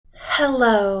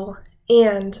Hello,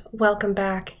 and welcome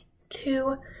back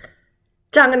to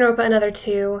Danganronpa Another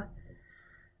 2.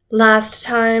 Last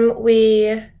time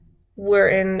we were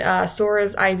in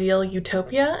Sora's ideal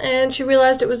utopia, and she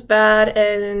realized it was bad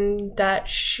and that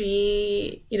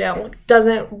she,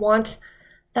 doesn't want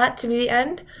that to be the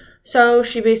end. So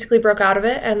she basically broke out of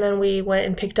it, and then we went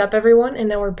and picked up everyone, and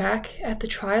now we're back at the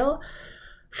trial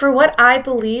for what I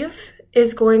believe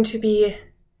is going to be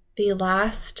the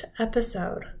last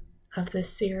episode of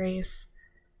this series.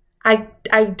 I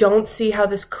don't see how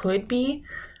this could be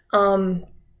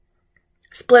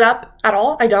split up at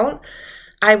all. I don't.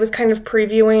 I was kind of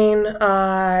previewing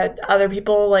other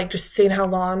people, like just seeing how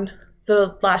long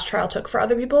the last trial took for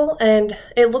other people, and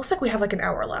it looks like we have like an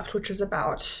hour left, which is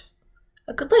about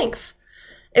a good length.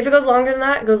 If it goes longer than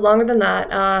that, it goes longer than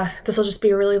that. This will just be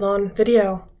a really long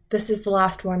video. This is the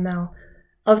last one now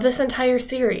of this entire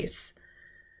series.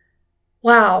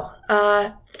 Wow,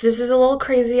 this is a little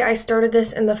crazy. I started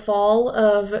this in the fall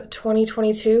of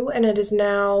 2022, and it is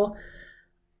now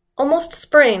almost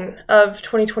spring of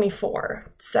 2024.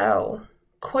 So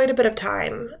quite a bit of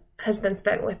time has been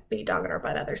spent with the Danganronpa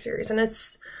Another series, and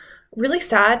it's really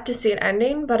sad to see it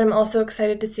ending, but I'm also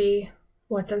excited to see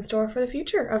what's in store for the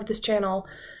future of this channel.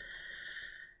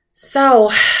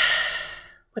 So,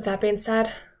 with that being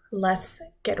said, let's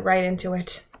get right into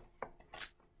it.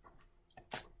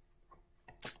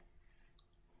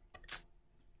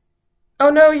 Oh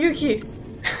no, Yuki!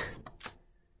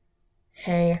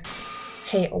 Hey,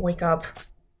 wake up.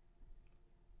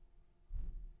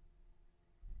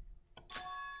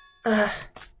 Oh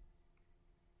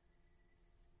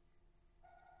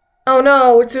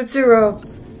no, it's Utsuro.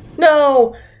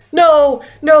 No,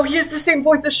 he has the same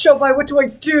voice as Shobai. What do I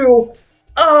do?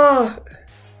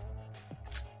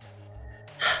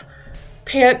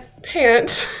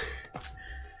 Pant.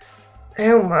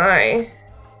 Oh my.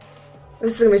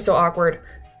 This is gonna be so awkward.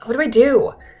 What do I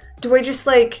do? Do I just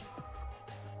like...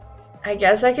 I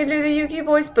guess I can do the Yuki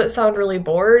voice, but sound really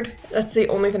bored? That's the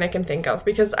only thing I can think of,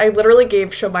 because I literally gave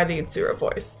Shobai the Utsuro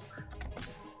voice.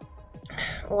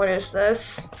 What is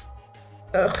this?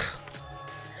 Ugh.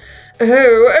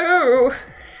 Ooh.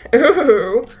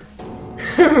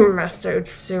 Master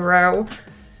Utsuro.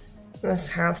 This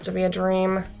has to be a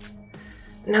dream.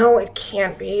 No, it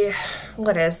can't be.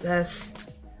 What is this?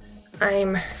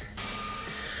 I'm...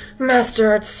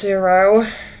 Master Utsuro.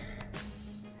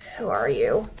 Who are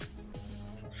you?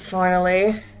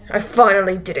 I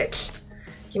finally did it.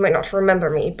 You might not remember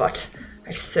me, but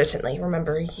I certainly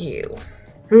remember you.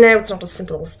 No, it's not as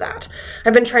simple as that.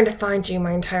 I've been trying to find you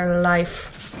my entire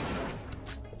life.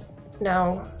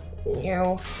 No,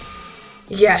 you.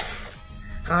 Yes,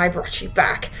 I brought you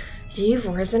back. You've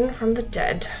risen from the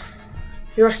dead.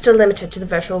 You're still limited to the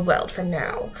virtual world for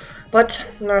now. But,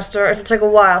 Master, it'll take a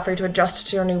while for you to adjust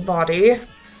to your new body.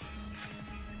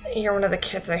 You're one of the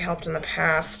kids I helped in the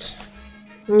past.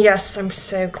 Yes, I'm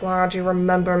so glad you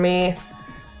remember me.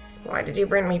 Why did you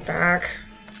bring me back?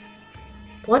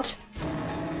 What?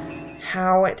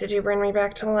 How did you bring me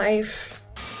back to life?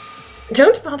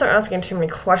 Don't bother asking too many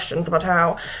questions about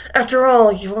how. After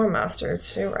all, you're Master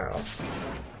Utsuro.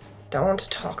 Don't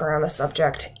talk around the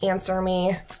subject. Answer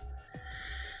me.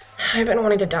 I've been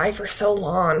wanting to die for so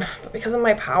long, but because of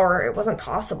my power, it wasn't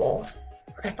possible.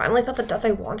 I finally thought the death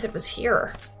I wanted was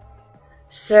here.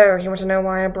 So, you want to know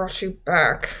why I brought you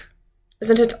back?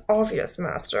 Isn't it obvious,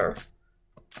 Master?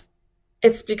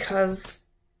 It's because...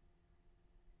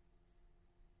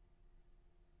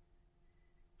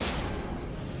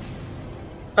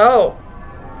 Oh,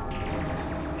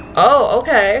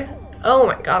 okay. Oh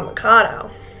my god,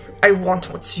 Mikado. I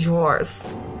want what's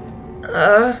yours.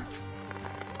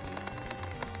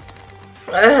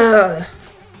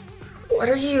 What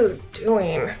are you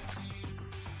doing?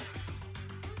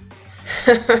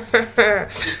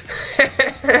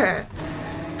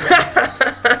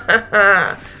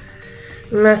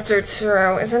 Master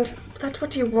Utsuro, isn't that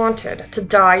what you wanted? To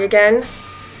die again?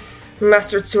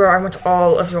 Master Utsuro, I want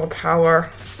all of your power.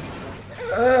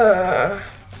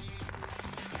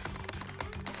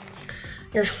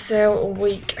 You're so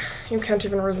weak. You can't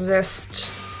even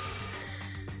resist.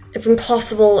 It's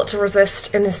impossible to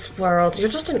resist in this world. You're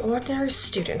just an ordinary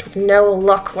student with no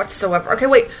luck whatsoever. Okay,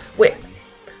 wait.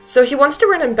 So he wants to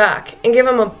bring him back and give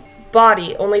him a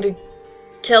body only to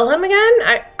kill him again?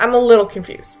 I'm a little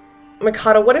confused.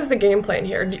 Mikado, what is the game plan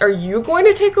here? Are you going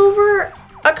to take over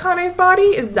Akane's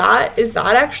body? Is that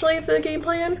actually the game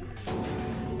plan?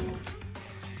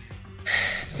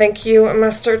 Thank you,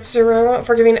 Master Utsuro,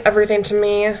 for giving everything to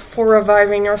me, for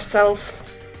reviving yourself.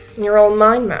 You're all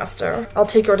mine, Master. I'll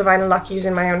take your divine luck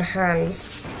using my own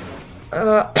hands.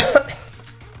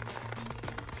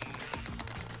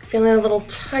 Feeling a little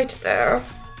tight there.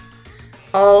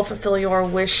 I'll fulfill your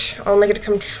wish. I'll make it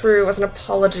come true as an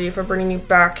apology for bringing you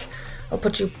back. I'll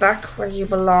put you back where you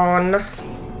belong.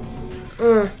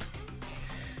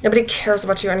 Nobody cares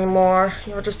about you anymore.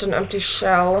 You're just an empty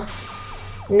shell.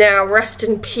 Now, rest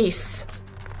in peace.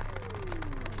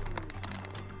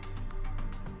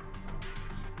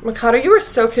 Mikado, you are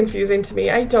so confusing to me.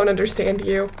 I don't understand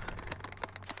you.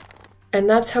 And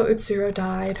that's how Utsuro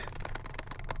died.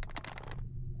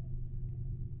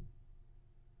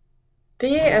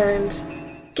 The end.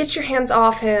 Get your hands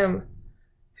off him.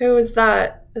 Who is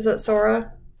that? Is that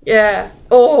Sora? Yeah.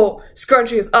 Oh,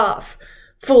 Scrunchy is off.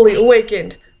 Fully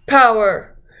awakened.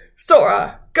 Power.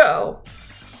 Sora, go.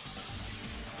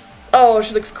 Oh,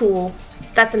 she looks cool.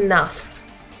 That's enough.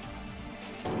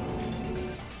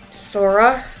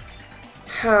 Sora?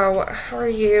 How are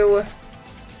you?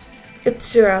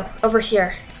 Utsuro, over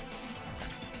here.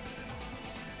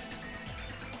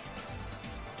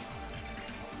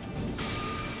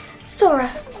 Sora.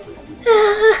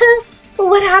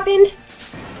 What happened?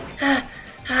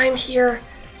 I'm here.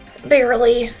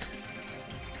 Barely.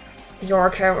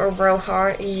 Yorko or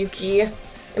Roha, Yuki.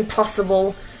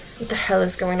 Impossible. What the hell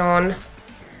is going on?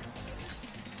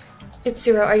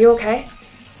 Utsuro, are you okay?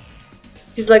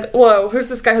 He's like, whoa, who's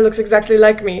this guy who looks exactly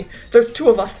like me? There's two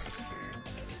of us.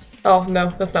 Oh, no,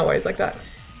 that's not why he's like that.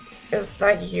 Is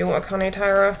that you, Akane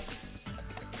Taira?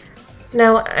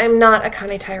 No, I'm not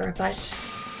Akane Taira, but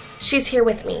she's here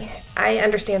with me. I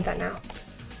understand that now.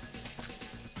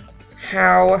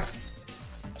 How?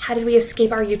 How did we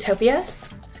escape our utopias?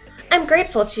 I'm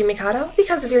grateful to you, Mikado,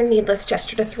 because of your needless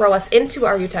gesture to throw us into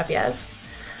our utopias.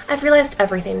 I've realized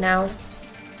everything now.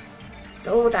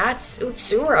 So that's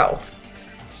Utsuro.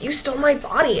 You stole my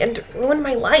body and ruined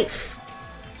my life.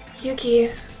 Yuki,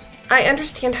 I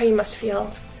understand how you must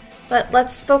feel, but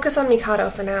let's focus on Mikado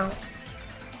for now.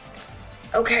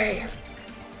 Okay.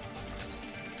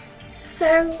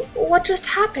 So, what just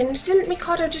happened? Didn't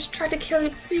Mikado just try to kill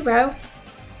Utsuro?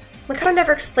 Mikado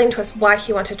never explained to us why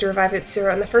he wanted to revive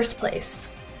Utsuro in the first place.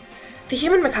 The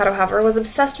human Mikado, however, was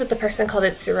obsessed with the person called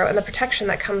Utsuro and the protection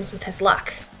that comes with his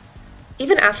luck.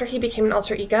 Even after he became an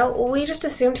alter ego, we just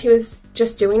assumed he was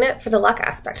just doing it for the luck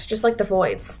aspect, just like the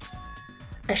Voids.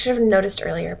 I should have noticed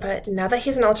earlier, but now that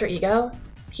he's an alter ego,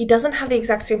 he doesn't have the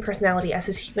exact same personality as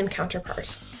his human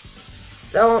counterpart.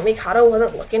 So Mikado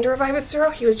wasn't looking to revive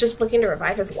Utsuro, he was just looking to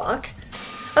revive his luck?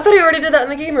 I thought he already did that in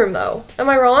the game room though. Am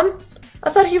I wrong? I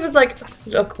thought he was like,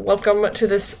 look, welcome to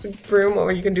this room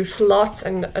where you can do slots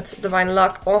and it's divine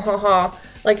luck, oh ha ha.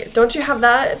 Like, don't you have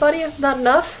that, buddy? Isn't that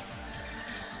enough?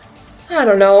 I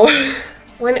don't know.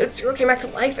 When Utsuro came back to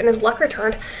life and his luck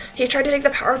returned, he tried to take the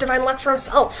power of divine luck for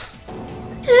himself.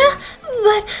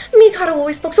 But Mikado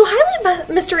always spoke so highly of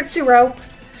Mr. Utsuro.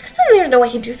 There's no way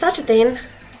he'd do such a thing.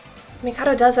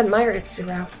 Mikado does admire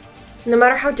Utsuro. No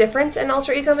matter how different an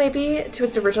alter ego may be to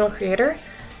its original creator,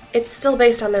 it's still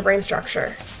based on their brain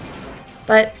structure.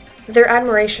 But their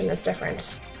admiration is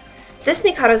different. This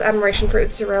Mikado's admiration for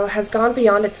Utsuro has gone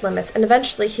beyond its limits, and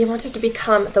eventually he wanted to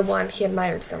become the one he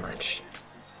admired so much.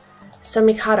 So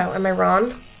Mikado, am I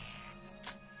wrong?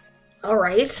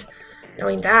 Alright.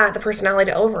 Knowing that, the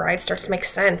personality override starts to make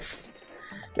sense.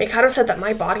 Mikado said that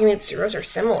my body and Utsuro's are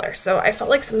similar, so I felt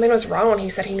like something was wrong when he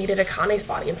said he needed Akane's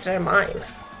body instead of mine.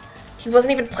 He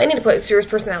wasn't even planning to put Utsuro's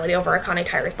personality over Akane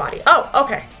Taira's body. Oh,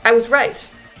 okay. I was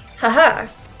right. Haha.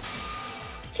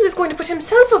 He was going to put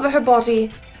himself over her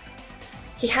body.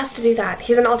 He has to do that.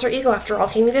 He's an alter ego after all.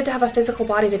 He needed to have a physical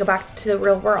body to go back to the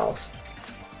real world.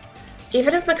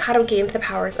 Even if Mikado gained the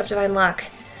powers of divine luck,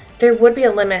 there would be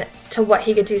a limit to what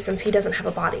he could do since he doesn't have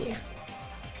a body.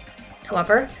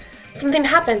 However, something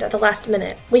happened at the last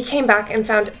minute. We came back and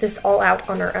found this all out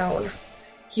on our own.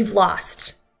 You've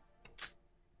lost.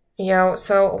 Yo,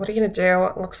 so what are you gonna do?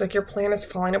 It looks like your plan is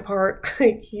falling apart.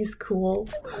 He's cool.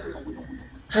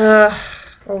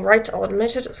 Alright, I'll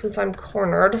admit it since I'm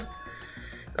cornered.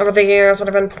 Over the years, what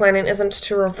I've been planning isn't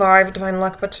to revive divine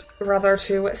luck, but rather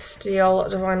to steal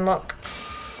divine luck.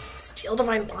 Steal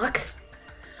divine luck?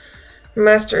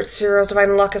 Master Utsuro's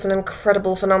divine luck is an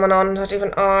incredible phenomenon that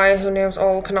even I, who knows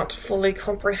all, cannot fully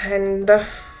comprehend.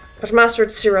 But Master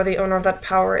Utsuro, the owner of that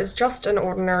power, is just an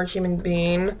ordinary human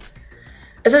being.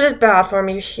 Isn't it bad for a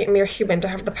mere human to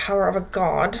have the power of a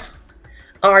god?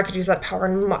 I could use that power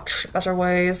in much better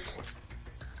ways.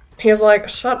 He's like,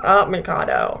 shut up,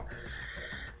 Mikado.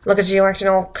 Look at you acting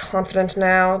all confident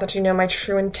now that you know my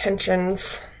true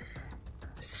intentions.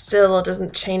 Still, it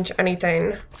doesn't change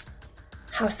anything.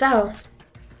 How so?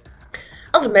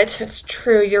 I'll admit, it's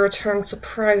true your return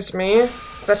surprised me,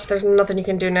 but there's nothing you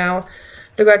can do now.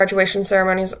 The graduation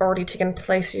ceremony has already taken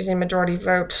place using majority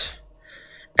vote.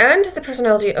 And the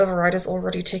personality override has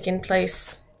already taken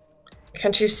place.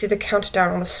 Can't you see the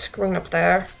countdown on the screen up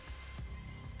there?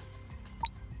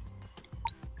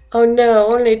 Oh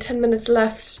no, only 10 minutes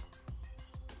left.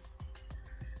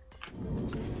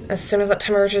 As soon as that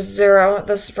timer reaches 0,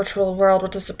 this virtual world will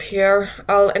disappear.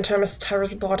 I'll enter Miss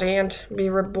Tyra's body and be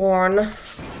reborn.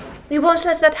 We won't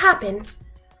let that happen.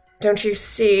 Don't you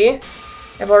see?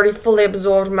 I've already fully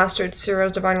absorbed Master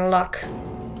Utsuro's divine luck.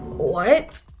 What?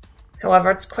 However,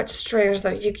 it's quite strange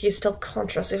that Yuki is still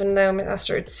conscious even though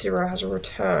Master Utsuro has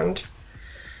returned.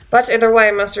 But either way,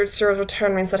 Master Utsuro's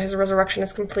return means that his resurrection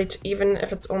is complete, even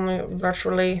if it's only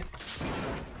virtually.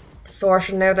 So I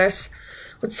should know this.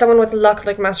 Would someone with luck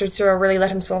like Master Utsuro really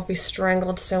let himself be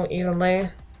strangled so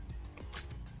easily?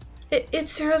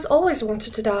 Utsuro's always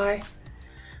wanted to die.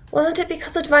 Wasn't it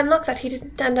because of divine luck that he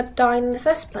didn't end up dying in the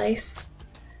first place?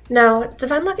 No,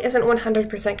 divine luck isn't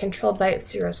 100% controlled by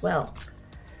Utsuro's will.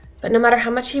 But no matter how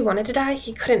much he wanted to die,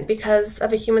 he couldn't because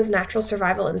of a human's natural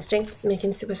survival instincts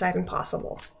making suicide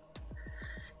impossible.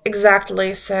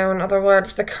 Exactly, so in other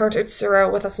words, the current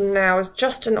Utsuro with us now is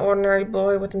just an ordinary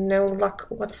boy with no luck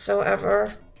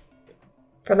whatsoever.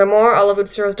 Furthermore, all of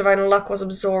Utsuro's divine luck was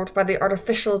absorbed by the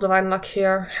artificial divine luck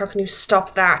here. How can you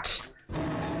stop that?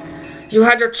 You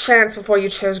had your chance before you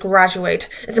chose graduate.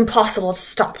 It's impossible to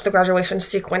stop the graduation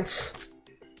sequence.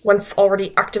 Once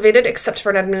already activated, except for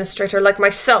an administrator like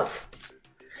myself.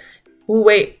 Ooh,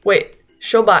 wait.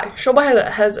 Shobai. Shobai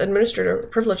has administrator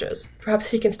privileges. Perhaps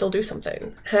he can still do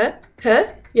something. Huh?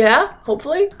 Yeah?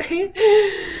 Hopefully?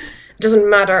 It doesn't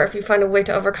matter if you find a way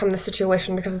to overcome the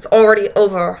situation because it's already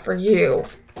over for you.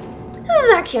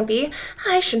 That can't be.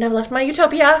 I shouldn't have left my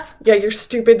utopia. Yeah, you're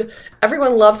stupid.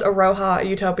 Everyone loves Aroha at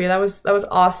Utopia. That was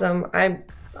awesome. I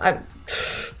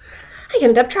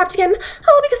ended up trapped again.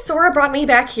 Oh, because Sora brought me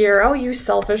back here. Oh, you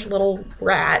selfish little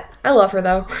rat. I love her,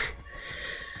 though.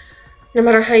 No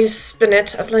matter how you spin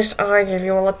it, at least I gave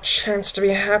you all a chance to be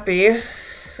happy.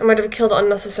 I might have killed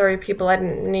unnecessary people I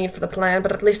didn't need for the plan,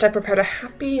 but at least I prepared a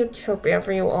happy utopia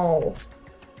for you all.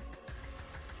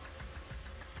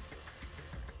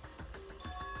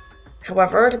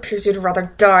 However, it appears you'd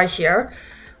rather die here,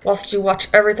 whilst you watch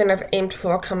everything I've aimed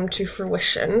for come to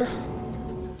fruition.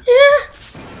 Yeah,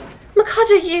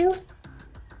 Mikado, you.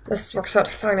 This works out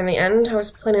fine in the end. I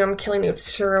was planning on killing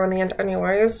Utsuro in the end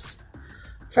anyways.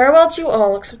 Farewell to you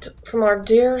all, except from our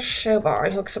dear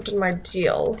Shobai, who accepted my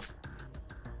deal.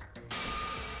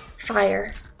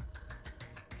 Fire.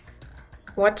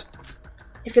 What?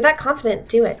 If you're that confident,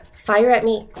 do it. Fire at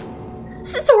me.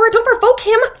 Sora, don't provoke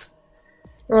him!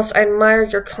 Whilst I admire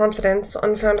your confidence,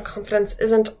 unfounded confidence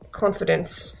isn't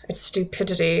confidence. It's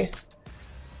stupidity.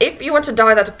 If you want to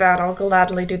die that bad, I'll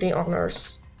gladly do the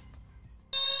honors.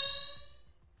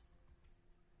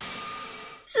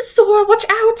 Sora, watch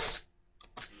out!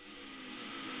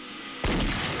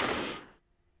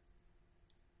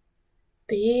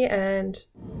 The end.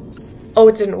 Oh,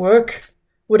 it didn't work.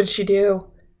 What did she do?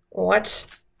 What?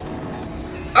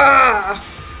 Ah!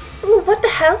 Ooh, what the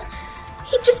hell?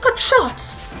 He just got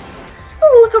shot.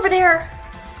 Oh, look over there.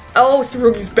 Oh,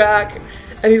 Tsurugi's back.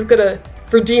 And he's gonna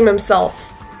redeem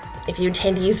himself. If you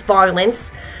intend to use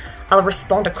violence, I'll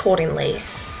respond accordingly.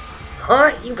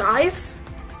 Huh, you guys?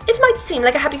 It might seem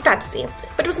like a happy fantasy,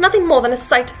 but it was nothing more than a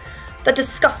sight that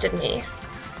disgusted me.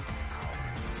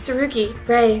 Tsurugi,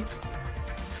 Rei.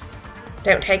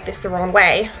 Don't take this the wrong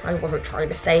way. I wasn't trying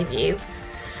to save you.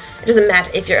 It doesn't matter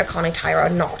if you're Akane Taira or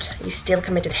not. You still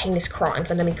committed heinous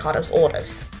crimes under Mikado's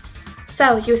orders.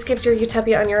 So, you escaped your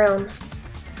utopia on your own.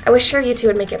 I was sure you two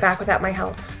would make it back without my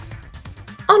help.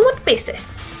 On what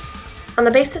basis? On the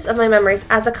basis of my memories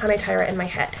as Akane Taira in my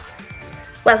head.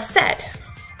 Well said.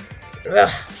 Ugh.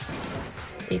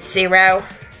 Utsuro.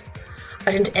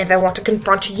 I didn't ever want to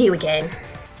confront you again.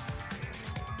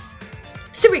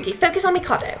 Tsurugi, focus on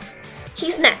Mikado.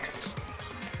 He's next.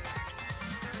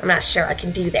 I'm not sure I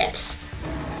can do that.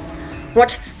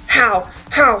 What? How?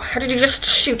 How did you just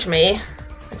shoot me?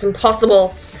 It's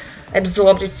impossible. I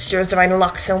absorbed Utsuro's divine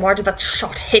luck, so why did that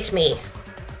shot hit me?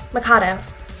 Mikado,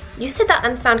 you said that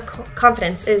unfound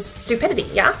confidence is stupidity,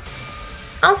 yeah?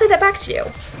 I'll say that back to you.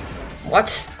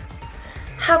 What?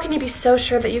 How can you be so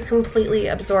sure that you completely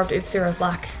absorbed Utsuro's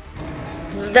luck?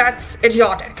 That's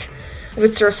idiotic. If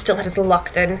Utsuro still had his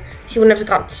luck, then he wouldn't have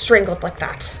gotten strangled like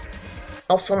that.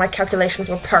 Also, my calculations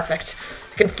were perfect.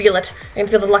 I can feel it. I can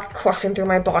feel the luck coursing through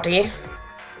my body.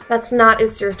 That's not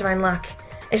Utsuro's divine luck.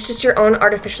 It's just your own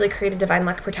artificially created divine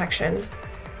luck protection.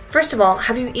 First of all,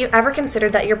 have you ever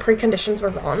considered that your preconditions were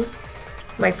wrong?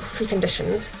 My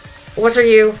preconditions? What are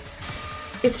you?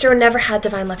 Utsuro never had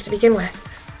divine luck to begin with.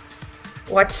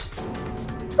 What?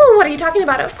 Oh, what are you talking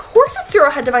about? Of course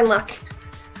Utsuro had divine luck!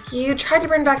 You tried to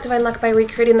bring back divine luck by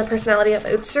recreating the personality of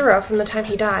Utsuro from the time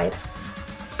he died.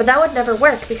 But that would never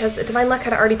work because divine luck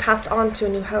had already passed on to a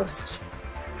new host.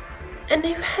 A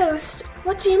new host?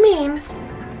 What do you mean?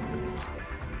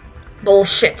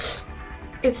 Bullshit.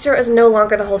 Utsuro is no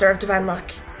longer the holder of divine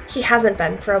luck. He hasn't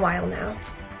been for a while now.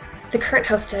 The current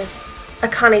host is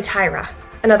Akane Taira.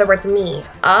 In other words, me.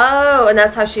 Oh, and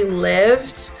that's how she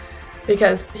lived?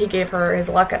 Because he gave her his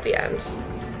luck at the end.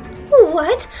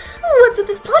 What? What's with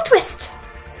this plot twist?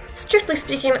 Strictly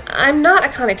speaking, I'm not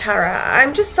Akane Taira.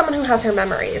 I'm just someone who has her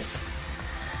memories.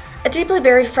 A deeply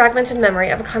buried, fragmented memory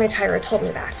of Akane Taira told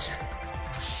me that.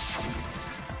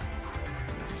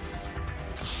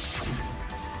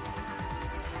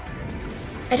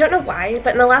 I don't know why,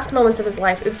 but in the last moments of his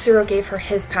life, Utsuro gave her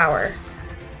his power.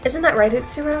 Isn't that right,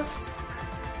 Utsuro?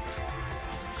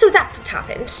 So that's what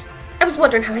happened. I was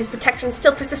wondering how his protection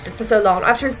still persisted for so long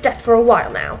after his death for a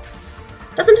while now.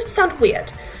 Doesn't it sound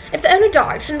weird? If the owner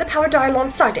died, shouldn't the power die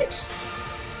alongside it?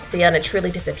 If the owner truly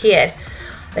disappeared,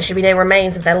 there should be no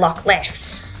remains of their luck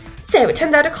left. So it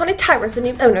turns out Akane Taira is the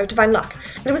new owner of divine luck,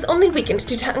 and it was only weakened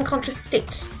due to her unconscious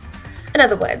state. In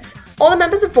other words, all the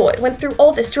members of Void went through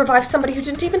all this to revive somebody who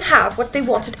didn't even have what they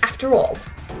wanted after all.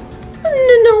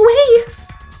 No way!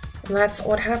 And that's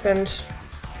what happened.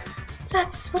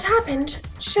 That's what happened?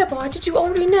 Shobai, did you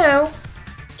already know?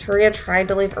 Turia tried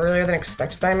to leave earlier than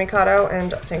expected by Mikado,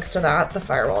 and thanks to that, the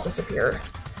firewall disappeared.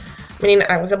 Meaning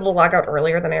I was able to log out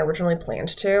earlier than I originally planned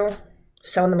to.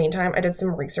 So in the meantime, I did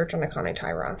some research on Akane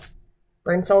Taira.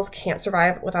 Brain cells can't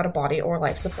survive without a body or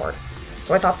life support,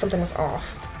 so I thought something was off.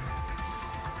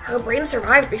 Her brain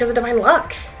survived because of divine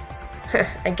luck.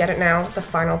 I get it now, the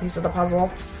final piece of the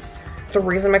puzzle. The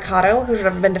reason Mikado, who should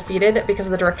have been defeated because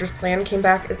of the director's plan, came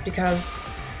back is because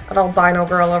of albino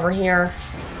girl over here.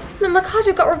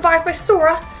 Mikado got revived by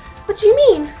Sora? What do you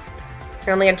mean?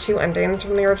 I only had 2 endings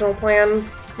from the original plan.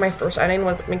 My first ending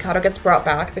was Mikado gets brought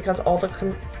back because all the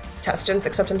contestants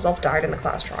except himself died in the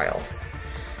class trial.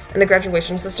 And the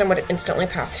graduation system would instantly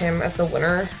pass him as the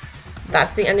winner.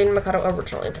 That's the ending Mikado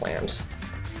originally planned.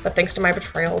 But thanks to my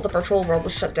betrayal, the virtual world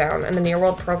was shut down and the near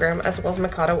world program as well as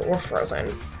Mikado were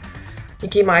frozen.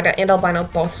 Yuki Maeda and Albino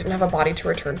both didn't have a body to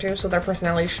return to, so their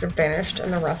personality should have vanished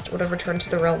and the rest would have returned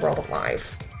to the real world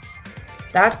alive.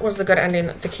 That was the good ending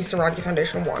that the Kisaragi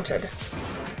Foundation wanted.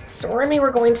 Sora and me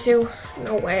were going to...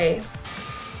 No way.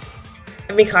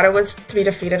 If Mikado was to be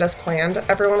defeated as planned,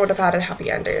 everyone would have had a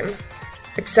happy ending.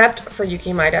 Except for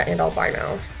Yuki Maeda and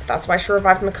Albino. That's why she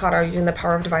revived Mikado using the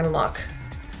power of divine luck.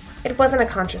 It wasn't a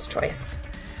conscious choice.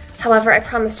 However, I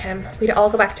promised him we'd all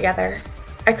go back together.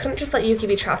 I couldn't just let Yuki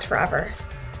be trapped forever.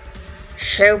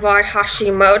 Shobai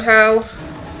Hashimoto!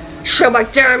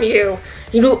 Shobai, damn you!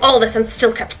 You knew all this and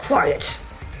still kept quiet!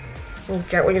 You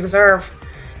get what you deserve.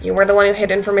 You were the one who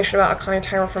hid information about Akane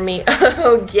Taira from me.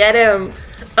 Oh, get him!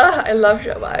 Ugh, I love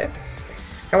Shobai.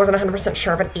 I wasn't 100%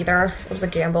 sure of it either. It was a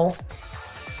gamble.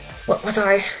 What was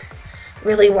I?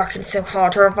 Really working so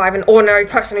hard to revive an ordinary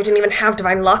person who didn't even have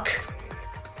divine luck?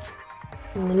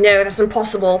 No, that's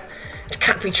impossible. It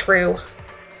can't be true.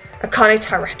 Akane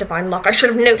Taira had divine luck. I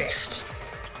should have noticed.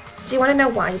 Do you want to know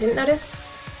why you didn't notice?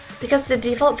 Because the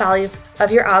default value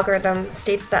of your algorithm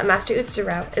states that Master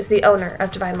Utsuro is the owner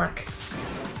of divine luck.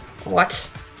 What?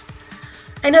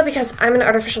 I know because I'm an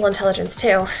artificial intelligence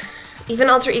too. Even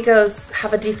alter egos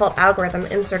have a default algorithm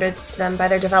inserted to them by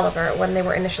their developer when they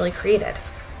were initially created.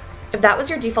 If that was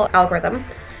your default algorithm,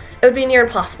 it would be near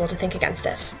impossible to think against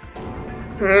it.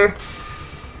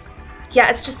 Yeah,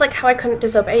 it's just like how I couldn't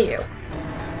disobey you.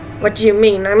 What do you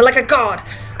mean? I'm like a god!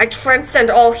 I transcend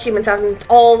all humans and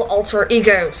all alter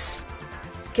egos!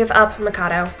 Give up,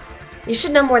 Mikado. You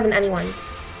should know more than anyone.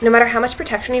 No matter how much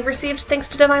protection you've received thanks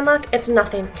to divine luck, it's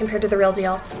nothing compared to the real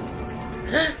deal.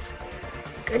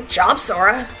 Good job,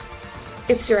 Sora!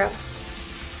 Utsuro.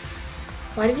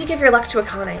 Why did you give your luck to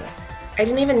Akane? I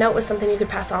didn't even know it was something you could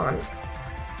pass on.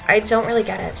 I don't really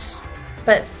get it,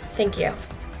 but thank you.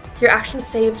 Your actions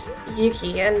saved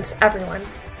Yuki and everyone.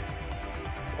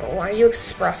 Why do you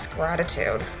express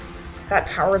gratitude? That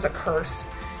power is a curse.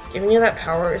 Giving you that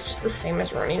power is just the same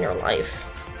as ruining your life.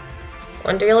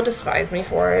 One day you'll despise me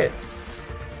for it.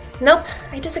 Nope,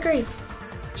 I disagree.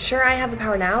 Sure, I have the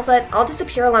power now, but I'll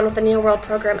disappear along with the Neo World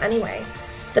program anyway.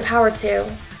 The power too.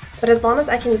 But as long as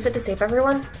I can use it to save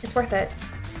everyone, it's worth it.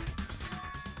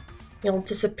 You'll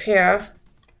disappear?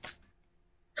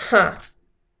 Huh.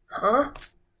 Huh?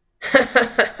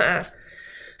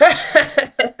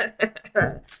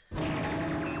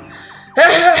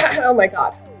 Oh my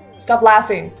god. Stop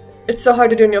laughing. It's so hard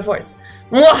to do in your voice.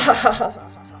 What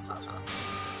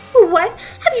What?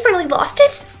 Have you finally lost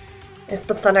it? It's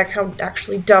pathetic how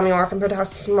actually dumb you are compared to how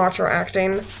smart you're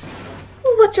acting.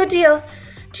 What's your deal?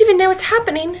 Do you even know what's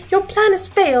happening? Your plan has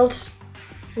failed.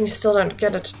 You still don't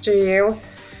get it, do you?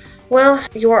 Well,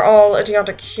 you are all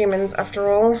idiotic humans,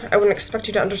 after all. I wouldn't expect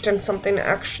you to understand something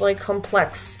actually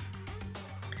complex.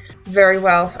 Very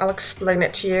well, I'll explain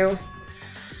it to you.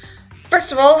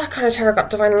 First of all, Kanetara got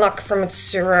divine luck from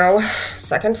Mitsuru.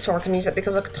 Second, Sora can use it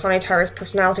because Kanetara's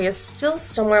personality is still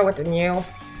somewhere within you.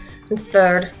 And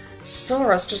third,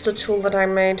 Sora's just a tool that I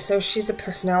made, so she's a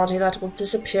personality that will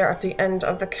disappear at the end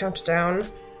of the countdown.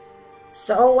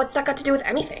 So, what's that got to do with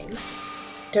anything?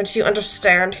 Don't you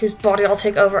understand whose body I'll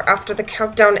take over after the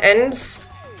countdown ends?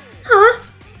 Huh?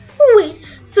 Wait,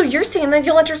 so you're saying that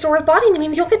you'll enter Sora's body,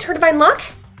 meaning you'll get her divine luck?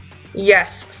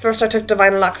 Yes, first I took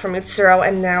divine luck from Mitsuru,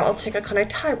 and now I'll take a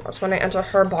Kanetara's when I enter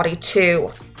her body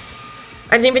too.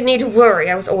 I didn't even need to worry,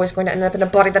 I was always going to end up in a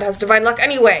body that has divine luck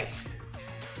anyway.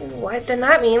 What then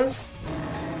that means?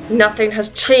 Nothing has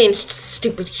changed,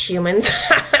 stupid humans.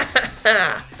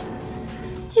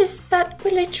 Is that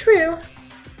really true?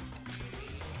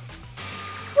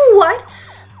 What?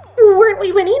 Weren't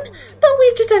we winning? But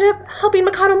we've just ended up helping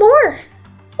Mikado more.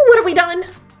 What have we done?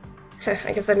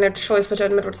 I guess I had no choice but to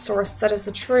admit what Sora said is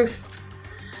the truth.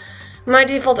 My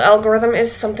default algorithm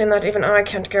is something that even I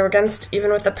can't go against,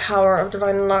 even with the power of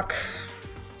divine luck.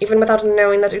 Even without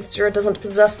knowing that Utsura doesn't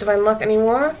possess divine luck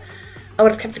anymore, I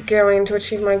would have kept going to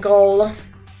achieve my goal.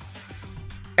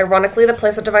 Ironically, the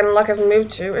place that divine luck has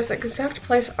moved to is the exact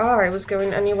place I was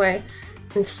going anyway,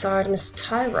 inside Miss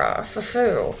Tyra,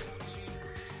 Fufu.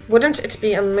 Wouldn't it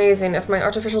be amazing if my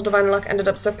artificial divine luck ended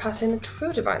up surpassing the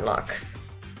true divine luck?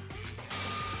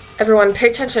 Everyone, pay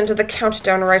attention to the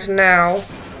countdown right now.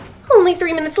 Only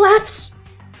 3 minutes left!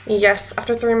 Yes,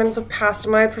 after 3 minutes have passed,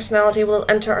 my personality will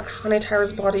enter Akane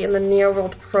Tyra's body and the Neo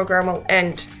World program will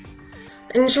end.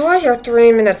 Enjoy your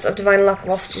 3 minutes of divine luck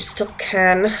whilst you still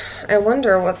can. I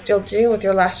wonder what you'll do with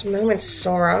your last moments,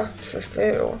 Sora.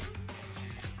 Fufu.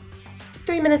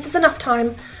 3 minutes is enough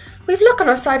time. We've luck on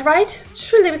our side, right?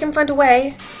 Surely we can find a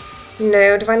way.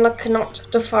 No, divine luck cannot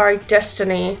defy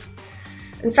destiny.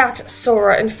 In fact,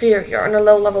 Sora, inferior and a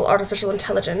low-level artificial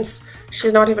intelligence,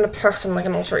 she's not even a person like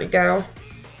an alter ego.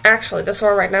 Actually, the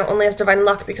Sora right now only has divine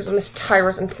luck because of Miss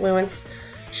Tyra's influence.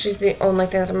 She's the only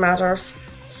thing that matters.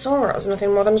 Sora is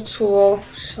nothing more than a tool.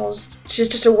 She's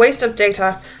just a waste of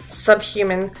data,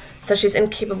 subhuman, so she's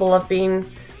incapable of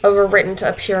being overwritten to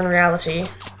appear in reality.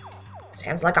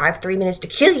 Sounds like I have 3 minutes to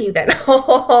kill you then.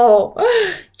 Oh,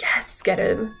 yes, get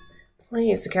him.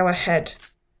 Please go ahead.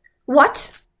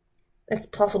 What? It's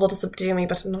possible to subdue me,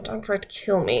 but not outright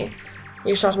kill me.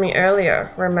 You shot me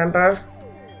earlier, remember?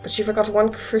 But you forgot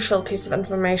one crucial piece of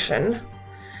information.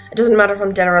 It doesn't matter if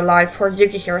I'm dead or alive, poor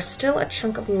Yuki here is still a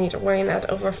chunk of meat weighing at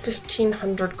over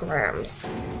 1,500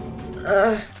 grams.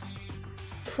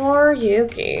 Poor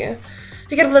Yuki.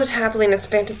 He could have lived happily in his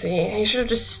fantasy. He should have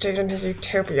just stayed in his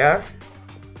utopia.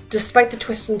 Despite the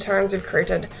twists and turns we've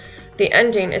created, the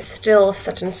ending is still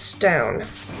set in stone.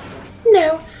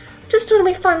 No, just when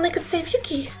we finally could save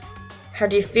Yuki. How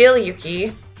do you feel,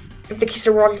 Yuki? If the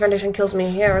Kisaragi Foundation kills me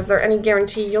here, is there any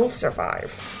guarantee you'll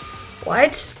survive?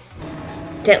 What?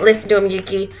 Don't listen to him,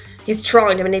 Yuki. He's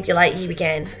trying to manipulate you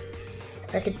again.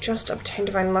 If I could just obtain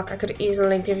divine luck, I could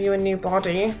easily give you a new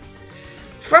body.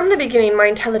 From the beginning, my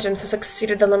intelligence has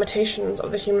exceeded the limitations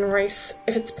of the human race.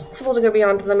 If it's possible to go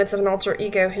beyond the limits of an alter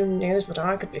ego, who knows what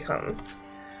I could become?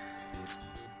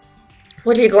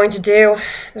 What are you going to do?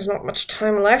 There's not much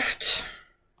time left.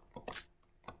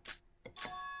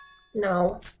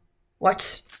 No.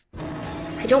 What?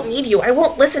 I don't need you. I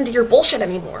won't listen to your bullshit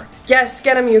anymore. Yes,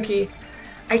 get him, Yuki.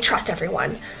 I trust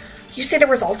everyone. You say the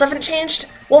results haven't changed?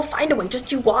 We'll find a way,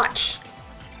 just you watch.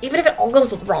 Even if it all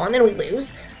goes wrong and we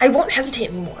lose, I won't hesitate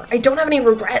anymore. I don't have any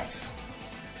regrets.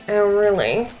 Oh,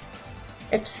 really?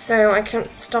 If so, I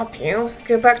can't stop you.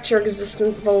 Go back to your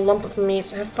existence as a lump of meat.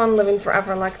 Have fun living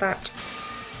forever like that.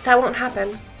 That won't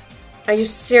happen. Are you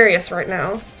serious right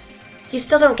now? You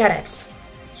still don't get it.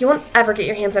 You won't ever get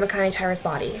your hands on Akane Tyra's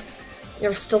body.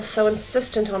 You're still so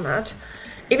insistent on that.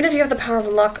 Even if you have the power of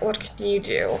luck, what can you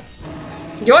do?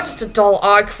 You're just a doll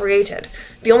I created.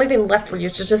 The only thing left for you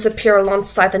is to disappear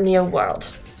alongside the Neo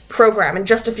world. Program in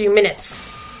just a few minutes.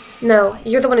 No,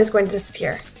 you're the one who's going to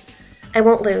disappear. I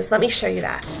won't lose. Let me show you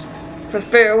that.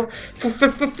 Fufu.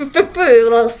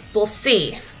 We'll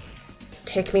see.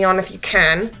 Take me on if you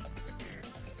can.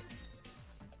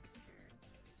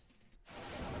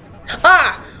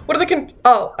 Ah! What are the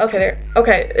oh, okay, there.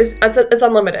 Okay, it's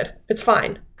unlimited. It's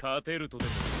fine.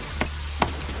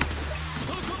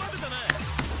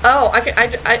 Oh,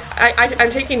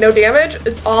 I'm taking no damage?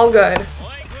 It's all good.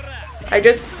 I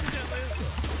just...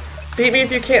 Beat me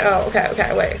if you can't. Oh,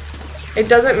 okay, wait. It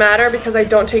doesn't matter because I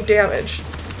don't take damage.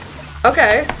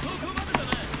 Okay.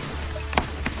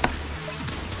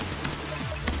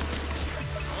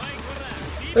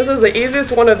 This is the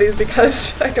easiest one of these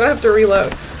because I don't have to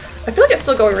reload. I feel like it's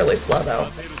still going really slow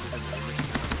though.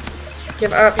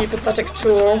 Give up, you pathetic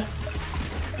tool.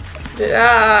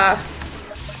 Ah!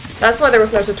 That's why there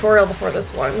was no tutorial before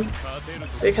this one.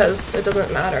 Because it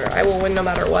doesn't matter. I will win no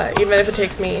matter what, even if it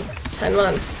takes me 10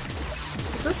 months.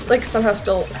 This is like somehow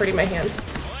still hurting my hands.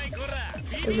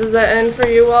 This is the end for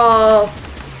you all.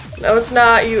 No, it's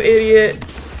not, you idiot.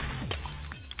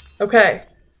 Okay.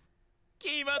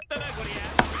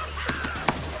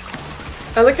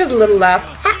 I like his little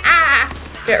laugh.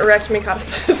 Get wrecked,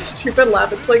 Mikado's stupid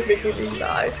laugh. It's like making me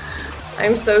die.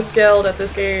 I'm so skilled at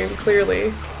this game,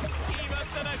 clearly.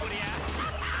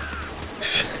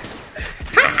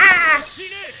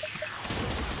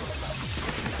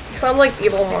 You sound like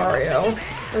evil Mario.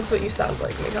 That's what you sound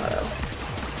like, Mikado.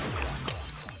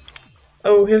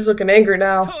 Oh, he's looking angry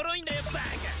now.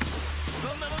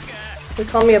 They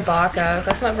call me a baka.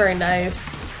 That's not very nice.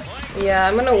 Yeah,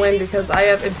 I'm gonna win because I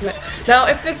have infinite... Now,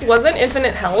 if this wasn't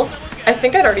infinite health, I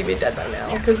think I'd already be dead by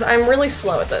now, because I'm really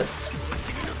slow at this.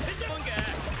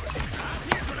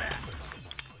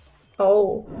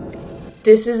 Oh.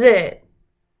 This is it.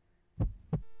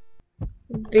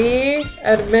 The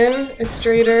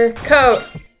administrator code.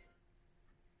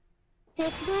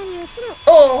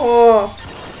 Oh!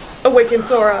 Awaken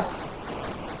Sora.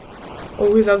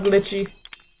 Oh, he's all glitchy.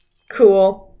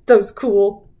 Cool. That was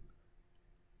cool.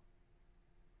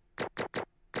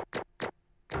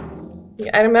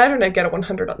 Yeah, I'd imagine I'd get a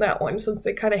 100 on that one since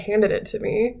they kind of handed it to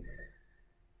me.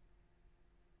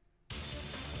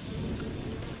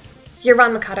 You're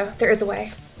wrong, Mikado. There is a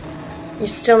way. You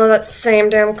still have that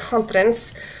same damn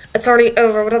confidence. It's already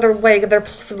over. What other way could there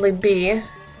possibly be?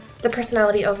 The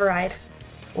personality override.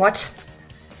 What?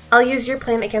 I'll use your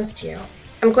plan against you.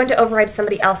 I'm going to override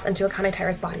somebody else into Akane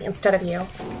Taira's body instead of you.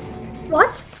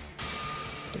 What?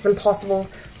 It's impossible.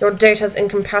 Your data's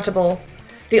incompatible.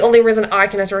 The only reason I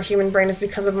can enter a human brain is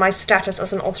because of my status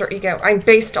as an alter ego. I'm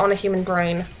based on a human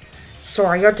brain.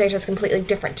 Sora, your data is completely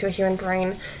different to a human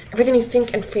brain. Everything you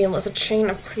think and feel is a chain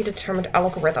of predetermined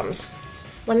algorithms.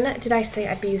 When did I say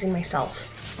I'd be using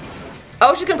myself?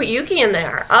 Oh, she's gonna put Yuki in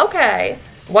there. Okay.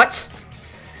 What?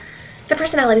 The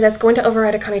personality that's going to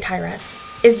override Akane Taira's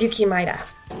is Yuki Maeda.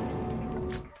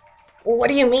 What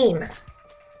do you mean?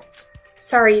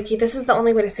 Sorry, Yuki, this is the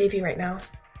only way to save you right now.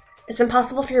 It's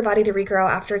impossible for your body to regrow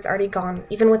after it's already gone,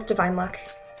 even with divine luck.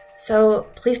 So,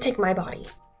 please take my body.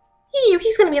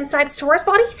 Yuki's gonna be inside Sora's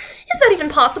body? Is that even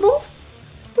possible?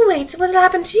 Wait, what'll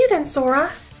happen to you then,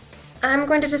 Sora? I'm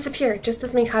going to disappear, just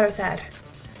as Mikado said.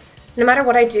 No matter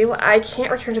what I do, I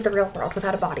can't return to the real world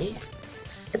without a body.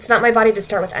 It's not my body to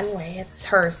start with anyway, it's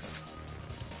hers.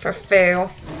 For foo.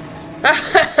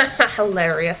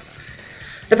 Hilarious.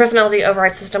 The personality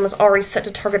override system was already set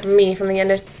to target me from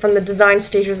the design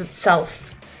stages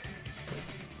itself.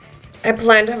 I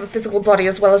plan to have a physical body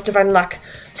as well as divine luck,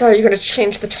 so are you going to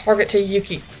change the target to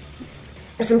Yuki?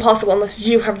 It's impossible unless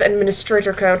you have the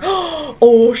administrator code.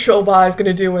 Oh, Shobai is going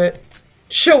to do it.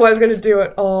 Shobai is going to do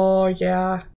it. Oh,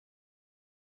 yeah.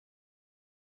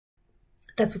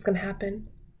 That's what's going to happen.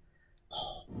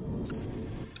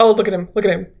 Oh, look at him. Look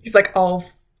at him. He's like, oh,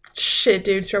 shit,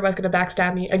 dude. Shobai's going to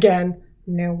backstab me again.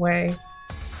 No way.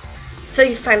 So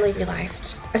you finally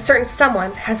realized. A certain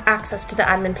someone has access to the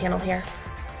admin panel here.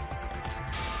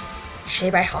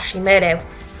 Shobai Hashimoto.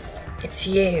 It's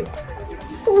you.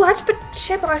 What? But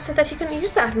Shobai said that he couldn't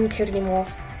use the admin code anymore.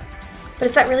 But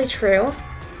is that really true?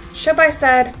 Shobai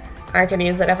said, I can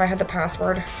use it if I had the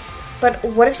password. But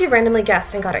what if you randomly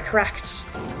guessed and got it correct?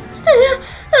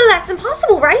 That's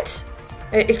impossible, right?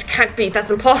 It can't be.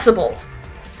 That's impossible.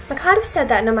 Mikado said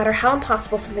that no matter how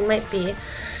impossible something might be,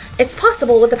 it's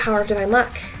possible with the power of divine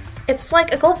luck. It's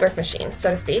like a Goldberg machine,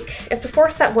 so to speak. It's a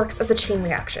force that works as a chain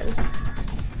reaction.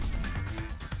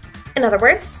 In other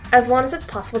words, as long as it's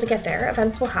possible to get there,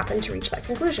 events will happen to reach that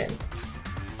conclusion.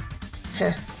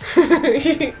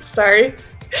 Sorry.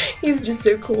 He's just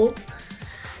so cool.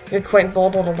 You're quite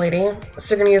bold, little lady.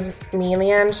 So you're gonna use me in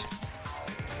the end?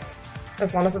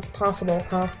 As long as it's possible,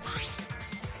 huh?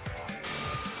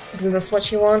 Isn't this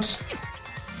what you want?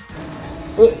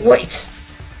 Wait!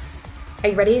 Are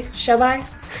you ready, Shobai?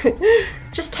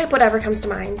 Just type whatever comes to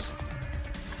mind.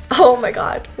 Oh my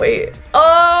god, wait.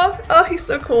 Oh, he's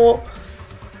so cool.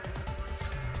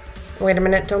 Wait a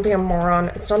minute, don't be a moron.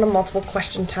 It's not a multiple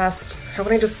question test. How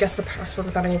can I just guess the password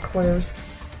without any clues?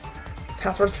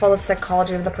 Passwords follow the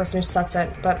psychology of the person who sets it,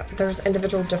 but there's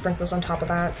individual differences on top of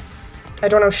that. I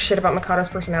don't know shit about Mikado's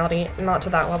personality, not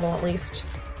to that level at least.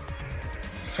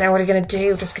 So what are you gonna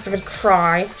do? Just give him a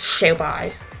cry?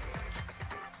 Shobai.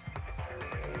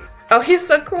 Oh, he's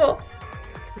so cool!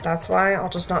 That's why I'll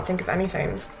just not think of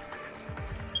anything.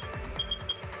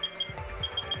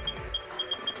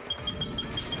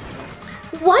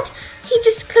 What? He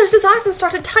just closed his eyes and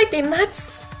started typing,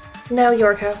 that's... No,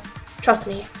 Yorko. Trust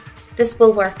me. This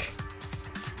will work.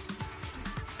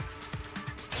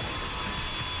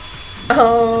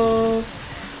 Oh...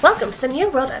 Welcome to the New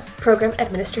World Program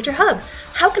Administrator Hub.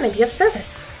 How can I be of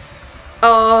service?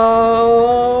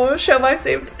 Oh... Shobai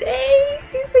saved the day!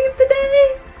 He saved the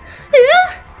day!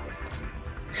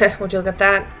 Yeah! Would you look at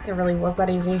that? It really was that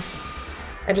easy.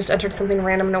 I just entered something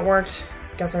random and it worked.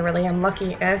 Guess I really am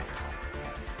lucky, eh?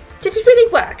 Did it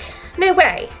really work? No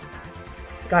way.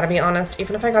 Gotta be honest,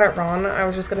 even if I got it wrong, I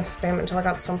was just gonna spam it until I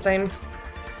got something.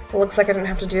 It looks like I didn't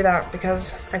have to do that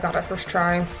because I got it first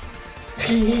try.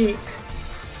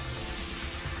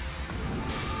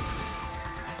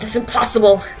 It's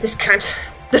impossible. This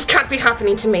can't be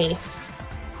happening to me.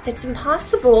 It's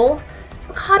impossible?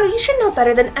 Mikado, you should know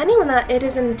better than anyone that it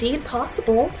is indeed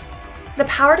possible. The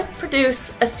power to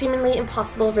produce a seemingly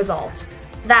impossible result.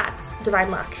 That's divine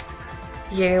luck.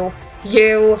 You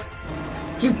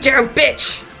damn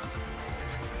bitch!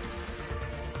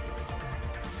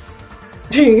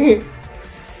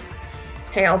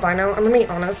 Hey, Albino, I'm gonna be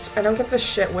honest. I don't give a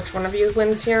shit which one of you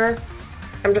wins here.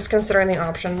 I'm just considering the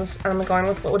options, and I'm going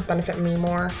with what would benefit me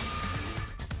more.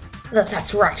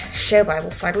 That's right, Shobai will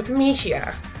side with me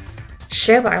here.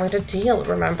 Shobai made a deal,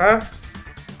 remember?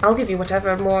 I'll give you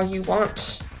whatever more you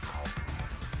want.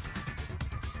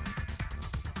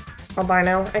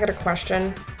 Albino, I got a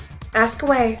question. Ask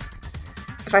away.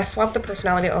 If I swap the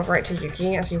personality overwrite to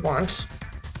Yuki as you want,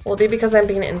 will it be because I'm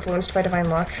being influenced by divine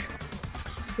luck?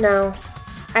 No,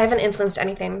 I haven't influenced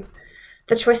anything.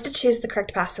 The choice to choose the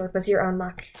correct password was your own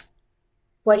luck.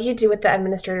 What you do with the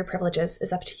administrator privileges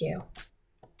is up to you.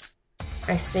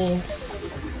 I see.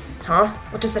 Huh?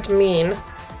 What does that mean?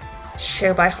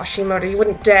 Shobai Hashimoto, you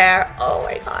wouldn't dare! Oh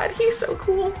my god, he's so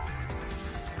cool!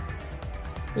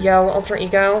 Yo, alter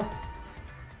ego.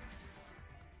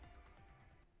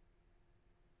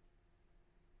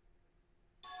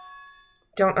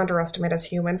 Don't underestimate us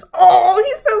humans. Oh,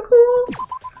 he's so cool!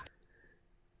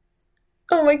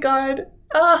 Oh my god.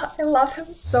 Ah, I love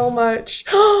him so much.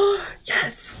 Oh,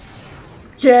 yes!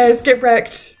 Yes, get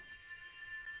wrecked!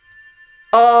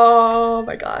 Oh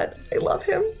my god, I love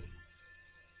him.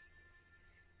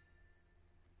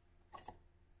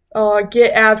 Oh,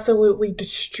 get absolutely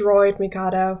destroyed,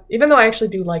 Mikado. Even though I actually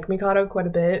do like Mikado quite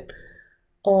a bit.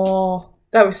 Oh,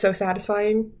 that was so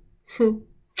satisfying.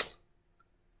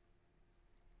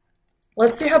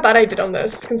 Let's see how bad I did on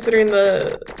this, considering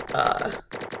the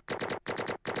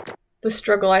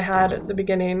struggle I had at the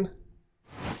beginning.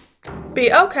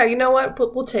 Okay, you know what?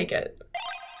 We'll take it.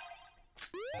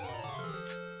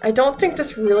 I don't think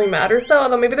this really matters though,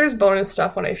 although maybe there's bonus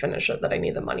stuff when I finish it that I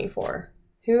need the money for.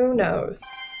 Who knows?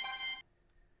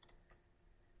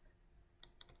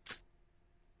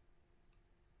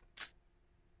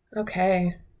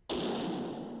 Okay.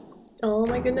 Oh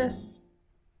my goodness.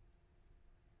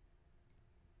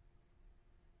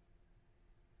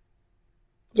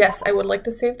 Yes, I would like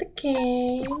to save the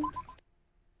game.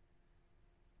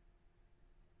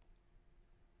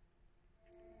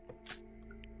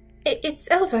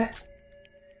 It's over.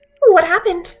 What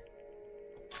happened?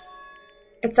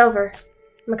 It's over,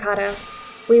 Mikado.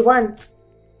 We won.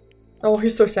 Oh,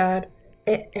 he's so sad.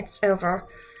 It's over.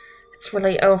 It's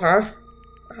really over.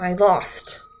 I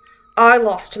lost. I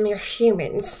lost to mere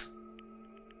humans.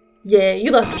 Yeah,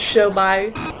 you lost a show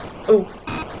by... Oh,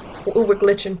 we're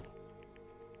glitching.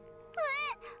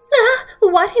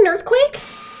 What? An earthquake?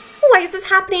 Why is this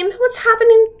happening? What's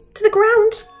happening to the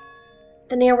ground?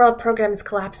 The Near World program is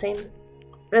collapsing.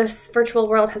 This virtual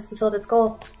world has fulfilled its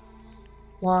goal.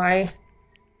 Why?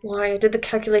 Why? I did the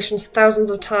calculations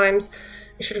thousands of times.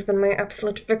 It should have been my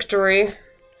absolute victory.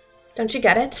 Don't you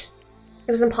get it?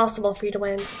 It was impossible for you to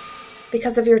win.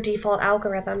 Because of your default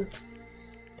algorithm.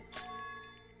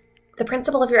 The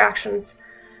principle of your actions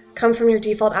come from your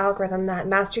default algorithm that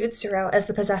Master Utsuro as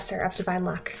the possessor of divine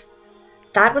luck.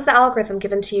 That was the algorithm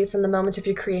given to you from the moment of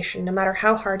your creation. No matter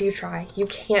how hard you try, you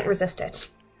can't resist it.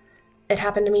 It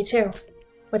happened to me too.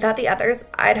 Without the others,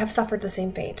 I'd have suffered the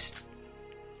same fate.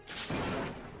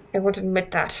 I won't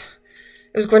admit that.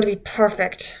 It was going to be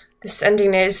perfect. This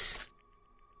ending is...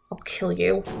 I'll kill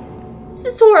you.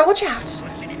 Sora, watch out!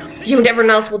 You and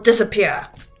everyone else will disappear.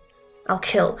 I'll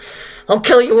kill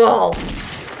you all.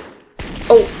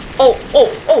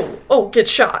 Oh, get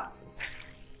shot.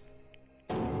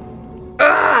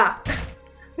 Ah!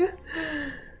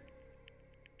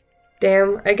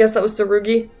 Damn, I guess that was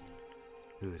Tsurugi.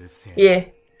 Yeah.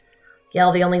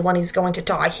 You're the only one who's going to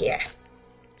die here.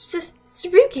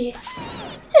 Tsurugi?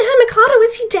 Mikado,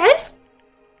 is he dead?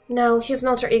 No, he's an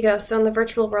alter ego, so in the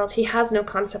virtual world, he has no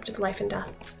concept of life and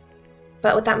death.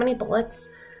 But with that many bullets,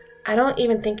 I don't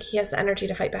even think he has the energy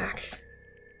to fight back.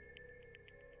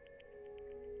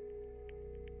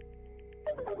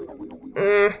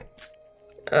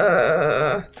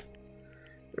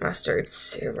 Master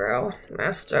Tsuro.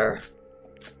 Master.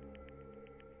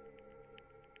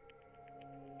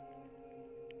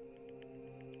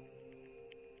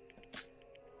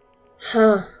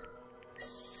 Huh.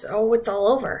 So it's all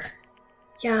over.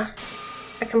 Yeah.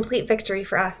 A complete victory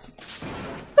for us.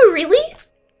 Oh, really?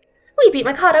 We beat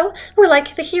Mikado. We're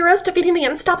like the heroes defeating the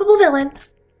unstoppable villain.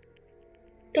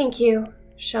 Thank you,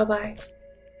 Shobai.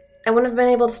 I wouldn't have been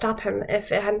able to stop him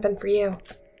if it hadn't been for you.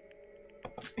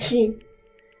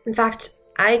 In fact,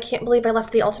 I can't believe I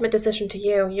left the ultimate decision to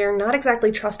you. You're not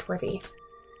exactly trustworthy.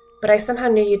 But I somehow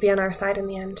knew you'd be on our side in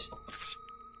the end.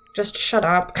 Just shut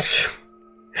up.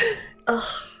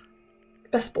 Ugh.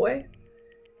 Best boy.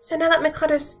 So now that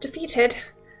Mikado's defeated,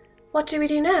 what do we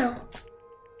do now?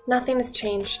 Nothing has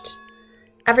changed.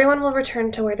 Everyone will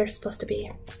return to where they're supposed to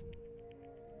be.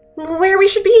 Where we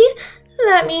should be?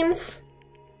 That means...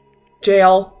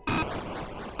 jail.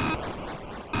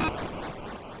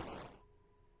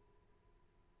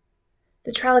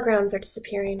 The trial grounds are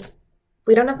disappearing.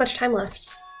 We don't have much time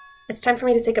left. It's time for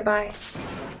me to say goodbye.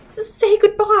 Say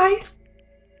goodbye?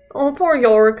 Oh, poor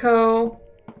Yoriko.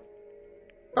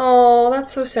 Oh,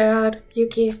 that's so sad.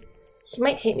 Yuki, you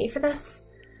might hate me for this.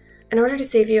 In order to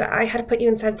save you, I had to put you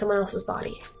inside someone else's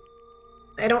body.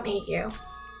 I don't hate you,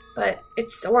 but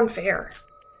it's so unfair.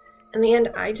 In the end,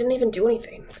 I didn't even do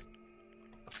anything.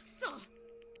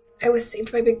 I was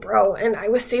saved by Big Bro, and I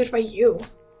was saved by you.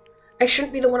 I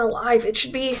shouldn't be the one alive. It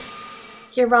should be...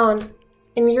 You're wrong.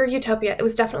 In your utopia, it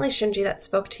was definitely Shinji that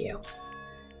spoke to you.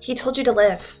 He told you to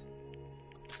live.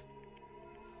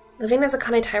 Living as a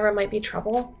Kane Taira might be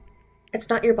trouble. It's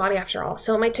not your body after all,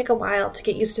 so it might take a while to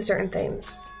get used to certain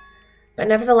things. But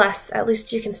nevertheless, at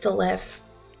least you can still live.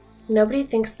 Nobody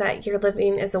thinks that your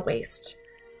living is a waste.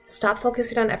 Stop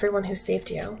focusing on everyone who saved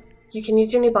you. You can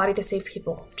use your new body to save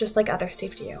people, just like others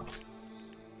saved you.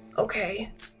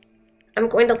 Okay. I'm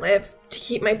going to live to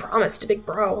keep my promise to Big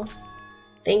Bro.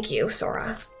 Thank you,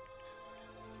 Sora.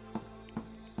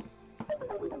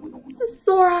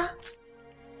 Sora.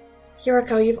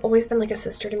 Yoriko, you've always been like a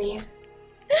sister to me.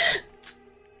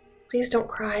 Please don't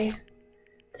cry.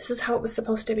 This is how it was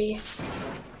supposed to be.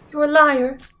 You're a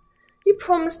liar. You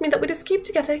promised me that we'd escape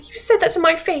together. You said that to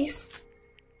my face.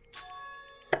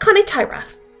 Akane Taira.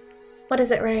 What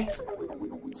is it, Rei?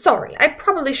 Sorry, I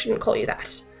probably shouldn't call you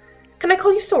that. Can I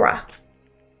call you Sora?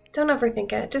 Don't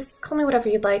overthink it. Just call me whatever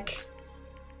you'd like.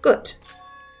 Good.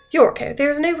 Yoriko, there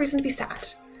is no reason to be sad.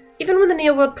 Even when the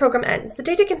Neo World program ends, the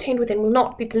data contained within will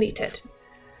not be deleted.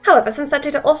 However, since that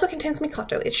data also contains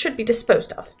Mikoto, it should be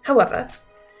disposed of. However,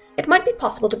 it might be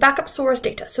possible to back up Sora's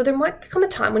data, so there might become a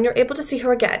time when you're able to see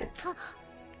her again.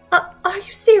 Are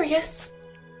you serious?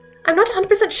 I'm not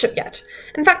 100% sure yet.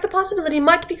 In fact, the possibility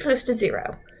might be close to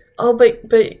 0. Oh, but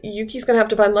Yuki's gonna have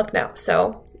divine luck now,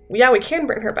 so yeah, we can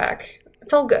bring her back.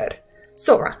 It's all good.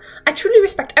 Sora, I truly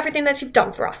respect everything that you've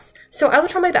done for us, so I will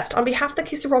try my best on behalf of the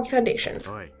Kisaragi Foundation.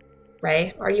 Oi.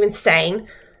 Rei, are you insane?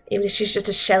 Even if she's just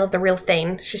a shell of the real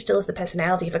thing, she still has the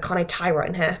personality of Akane Taira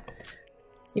in her.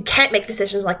 You can't make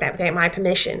decisions like that without my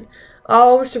permission.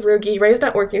 Oh, Tsurugi, Rei's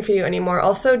not working for you anymore.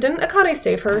 Also, didn't Akane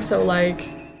save her, so like...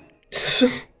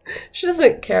 she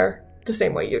doesn't care the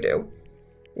same way you do.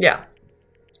 Yeah.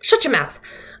 Shut your mouth!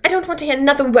 I don't want to hear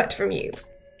another word from you.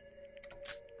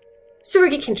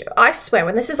 Tsurugi Kinjo, I swear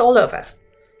when this is all over,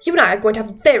 you and I are going to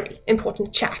have a very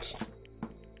important chat.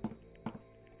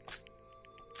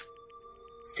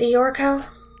 See, Yoriko?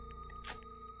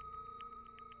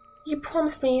 You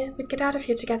promised me we'd get out of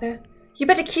here together. You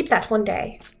better keep that one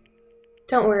day.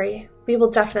 Don't worry, we will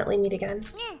definitely meet again.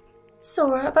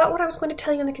 Sora, about what I was going to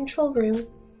tell you in the control room.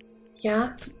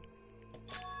 Yeah?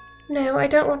 No, I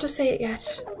don't want to say it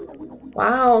yet.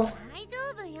 Wow.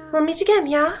 We'll meet again,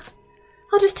 yeah?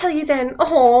 I'll just tell you then.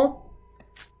 Oh.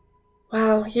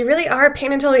 Wow, you really are a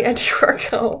pain until the end,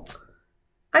 Yoriko.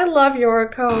 I love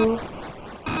Yoriko.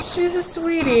 She's a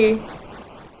sweetie.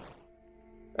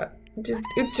 Did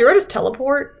Utsuro just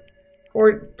teleport?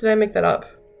 Or did I make that up?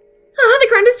 Ah, the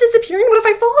ground is disappearing. What if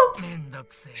I fall?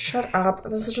 Shut up.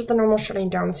 This is just the normal shutting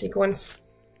down sequence.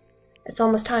 It's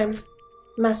almost time.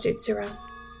 Master Utsuro.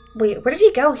 Wait, where did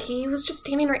he go? He was just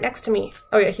standing right next to me.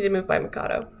 Oh yeah, he did move by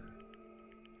Mikado.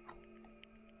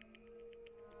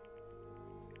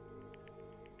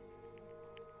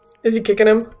 Is he kicking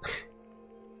him?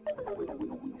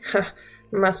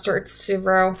 Mustard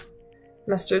Suro.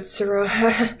 Mustard Suro.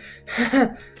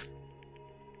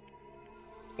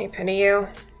 I pity you.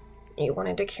 You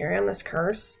wanted to carry on this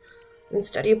curse.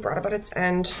 Instead, you brought about its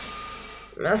end.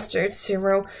 Mustard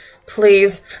Suro,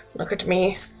 please look at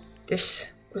me.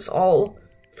 This was all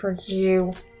for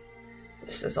you.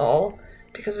 This is all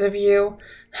because of you.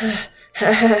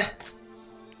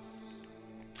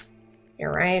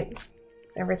 You're right.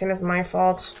 Everything is my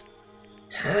fault.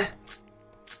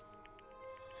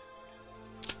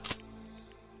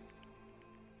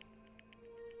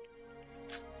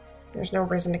 There's no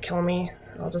reason to kill me.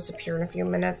 I'll disappear in a few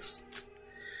minutes.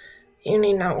 You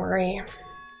need not worry.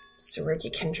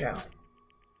 Tsurugi Kinjo.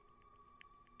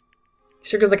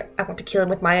 Suga's like, I want to kill him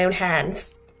with my own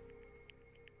hands.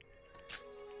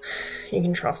 You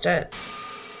can trust it.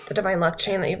 The divine luck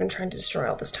chain that you've been trying to destroy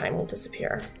all this time will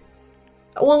disappear.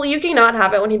 Will Yuki not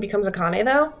have it when he becomes Akane,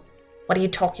 though? What are you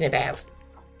talking about?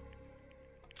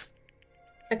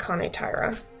 Akane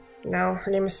Taira. No,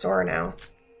 her name is Sora now.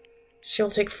 She'll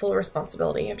take full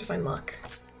responsibility of divine luck.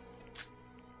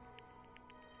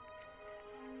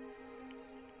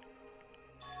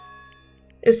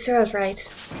 Utsuro's right.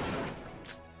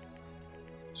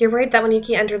 You're worried that when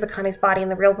Yuki enters Akane's body in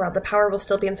the real world, the power will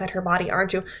still be inside her body,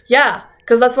 aren't you? Yeah,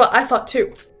 because that's what I thought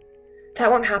too.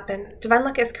 That won't happen. Divine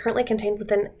luck is currently contained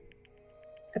within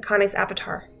Akane's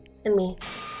avatar, and me.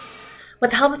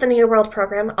 With the help of the New World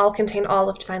program, I'll contain all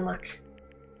of divine luck.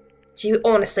 Do you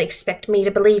honestly expect me to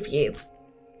believe you?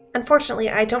 Unfortunately,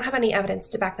 I don't have any evidence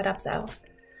to back that up, though.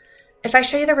 If I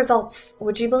show you the results,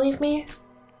 would you believe me?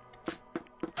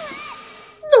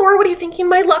 Sora, what are you thinking?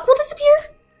 My luck will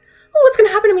disappear? Oh, what's gonna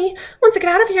happen to me once I get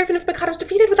out of here, even if Mikado's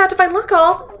defeated without divine luck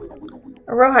all?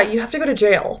 Aroha, you have to go to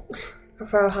jail.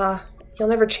 Aroha, you'll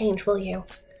never change, will you?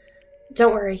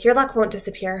 Don't worry, your luck won't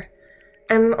disappear.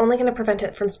 I'm only gonna prevent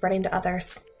it from spreading to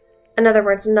others. In other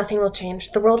words, nothing will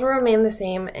change. The world will remain the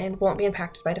same and won't be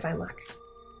impacted by divine luck.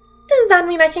 Does that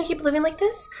mean I can keep living like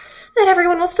this? That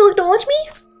everyone will still acknowledge me?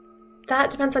 That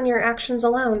depends on your actions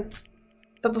alone.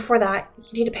 But before that,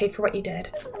 you need to pay for what you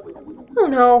did. Oh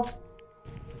no.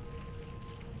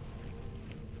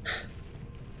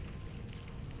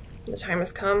 The time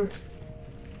has come.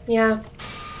 Yeah.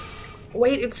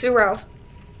 Wait, Utsuro.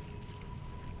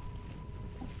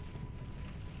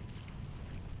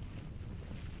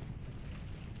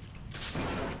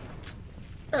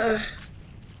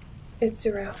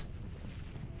 Utsuro.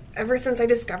 Ever since I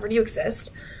discovered you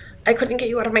exist, I couldn't get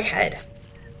you out of my head.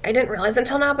 I didn't realize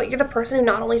until now, but you're the person who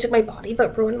not only took my body,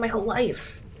 but ruined my whole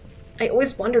life. I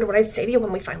always wondered what I'd say to you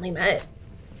when we finally met.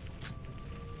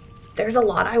 There's a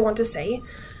lot I want to say,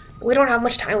 but we don't have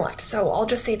much time left, so I'll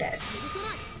just say this.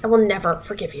 I will never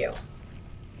forgive you.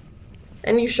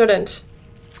 And you shouldn't.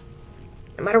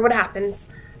 No matter what happens,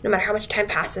 no matter how much time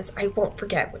passes, I won't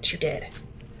forget what you did.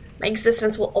 My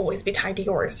existence will always be tied to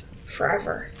yours,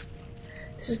 forever.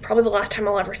 This is probably the last time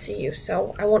I'll ever see you,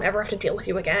 so I won't ever have to deal with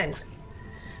you again.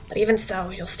 But even so,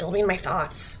 you'll still be in my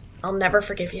thoughts. I'll never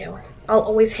forgive you. I'll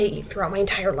always hate you throughout my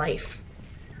entire life.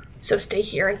 So stay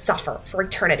here and suffer for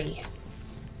eternity.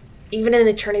 Even an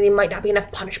eternity might not be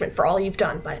enough punishment for all you've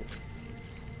done, but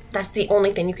that's the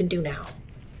only thing you can do now.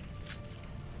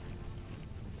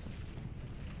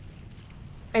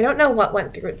 I don't know what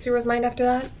went through Utsuro's mind after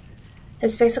that.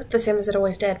 His face looked the same as it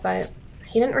always did, but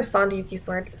he didn't respond to Yuki's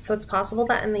words, so it's possible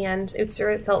that in the end,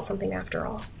 Utsuro felt something after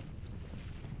all.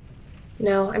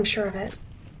 No, I'm sure of it.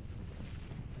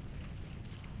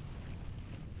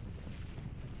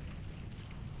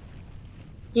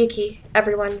 Yuki,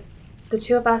 everyone, the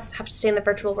two of us have to stay in the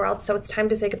virtual world, so it's time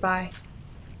to say goodbye.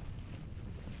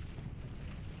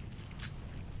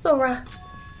 Sora.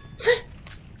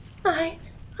 I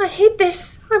hate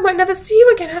this. I might never see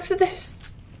you again after this.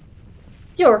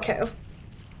 Yoriko.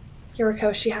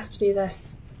 Yoriko, she has to do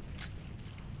this.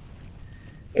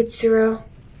 Utsuro,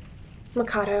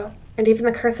 Mikado, and even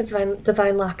the curse of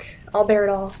divine luck. I'll bear it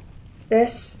all.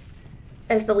 This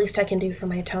is the least I can do for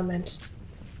my atonement.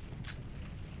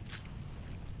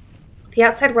 The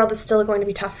outside world is still going to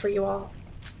be tough for you all.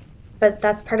 But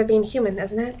that's part of being human,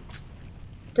 isn't it?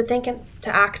 To think and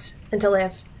to act and to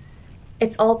live.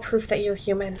 It's all proof that you're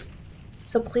human.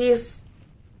 So please...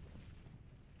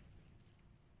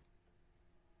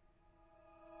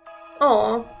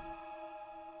 Aww.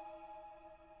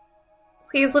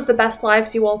 Please live the best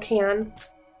lives you all can.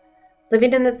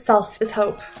 Living in itself is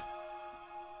hope.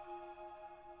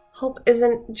 Hope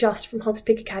isn't just from Hope's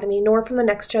Peak Academy, nor from the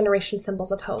next generation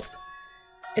symbols of hope.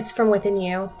 It's from within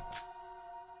you.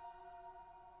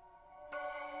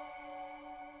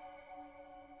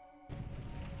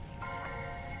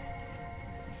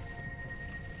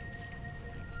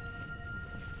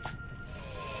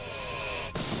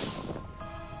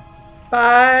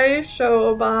 Bye,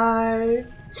 show, bye.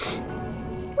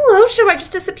 Hello, show, I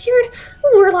just disappeared.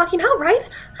 We're locking out, right?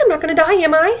 I'm not gonna die,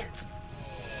 am I?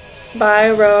 Bye,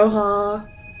 Roha.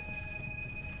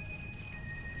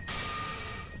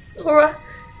 Sora,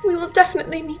 we will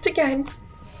definitely meet again.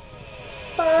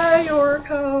 Bye,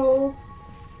 Yorko.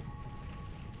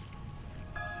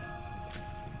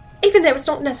 Even though it's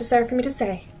not necessary for me to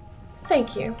say.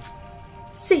 Thank you.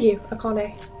 See you,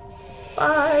 Akane.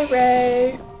 Bye,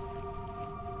 Ray.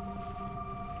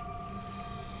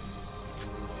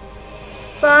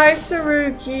 Bye,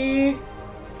 Saruki.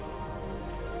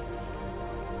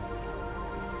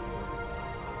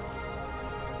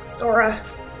 Sora,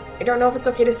 I don't know if it's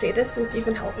okay to say this since you've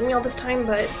been helping me all this time,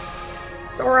 but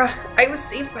Sora, I was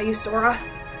saved by you, Sora.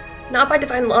 Not by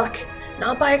divine luck,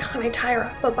 not by Akane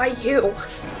Taira, but by you.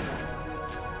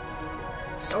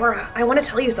 Sora, I want to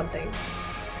tell you something.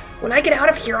 When I get out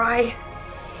of here,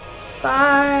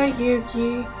 Bye,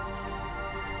 Yuki.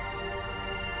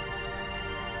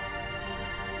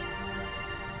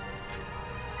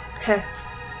 Heh.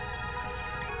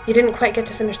 You didn't quite get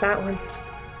to finish that one.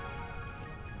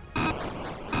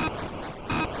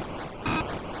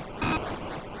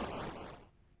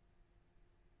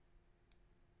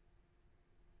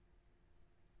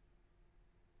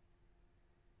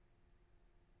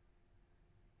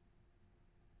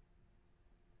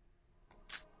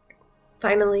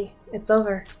 Finally, it's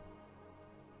over.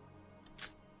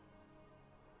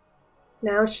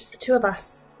 Now it's just the two of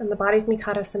us and the body of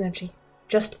Mikado Sonoji.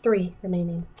 Just 3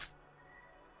 remaining.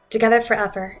 Together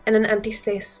forever, in an empty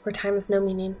space where time has no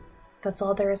meaning. That's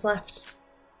all there is left.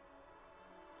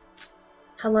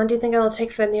 How long do you think it'll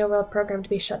take for the Neo World program to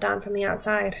be shut down from the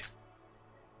outside?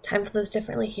 Time flows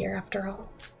differently here, after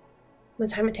all. The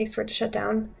time it takes for it to shut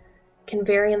down can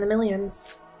vary in the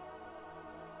millions.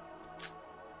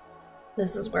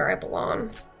 This is where I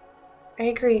belong. I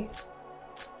agree.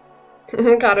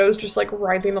 Kato's just like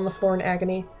writhing on the floor in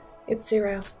agony. It's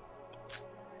 0.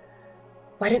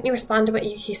 Why didn't you respond to what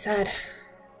Yuki said?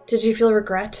 Did you feel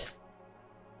regret?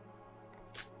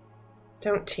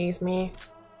 Don't tease me.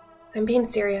 I'm being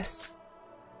serious.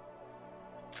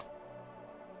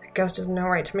 A ghost has no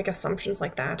right to make assumptions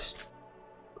like that.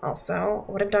 Also,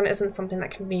 what I've done isn't something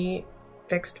that can be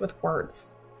fixed with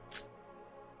words.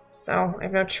 So, I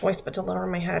have no choice but to lower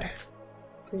my head.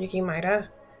 For Yuki Maeda,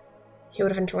 he would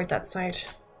have enjoyed that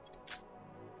sight.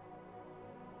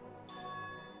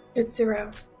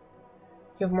 Utsuro.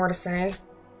 You have more to say?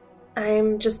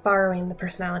 I'm just borrowing the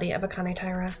personality of Akane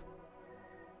Taira.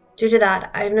 Due to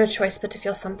that, I have no choice but to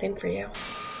feel something for you.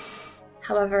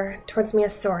 However, towards me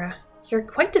as Sora, you're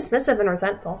quite dismissive and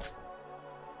resentful.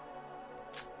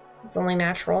 It's only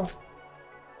natural.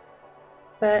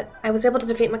 But I was able to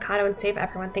defeat Mikado and save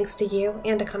everyone thanks to you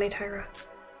and Akane Taira.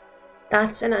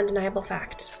 That's an undeniable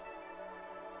fact.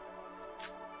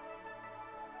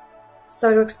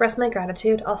 So to express my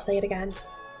gratitude, I'll say it again.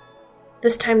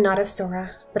 This time not as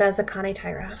Sora, but as Akane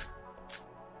Taira.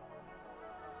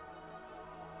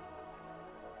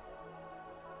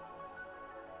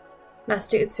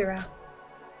 Master Utsuro,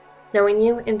 knowing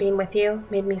you and being with you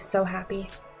made me so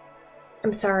happy.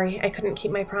 I'm sorry I couldn't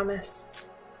keep my promise.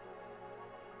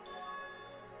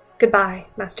 Goodbye,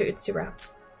 Master Utsuro.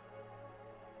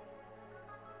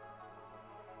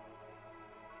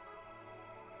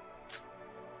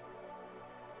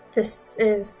 This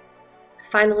is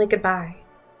finally goodbye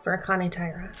for Akane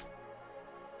Taira.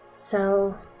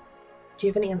 So, do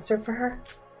you have an answer for her?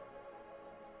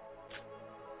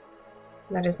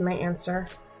 That is my answer.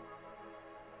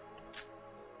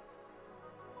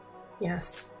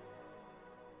 Yes.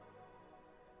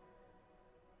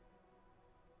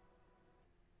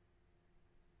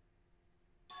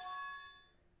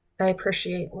 I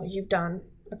appreciate what you've done,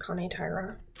 Akane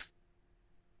Taira.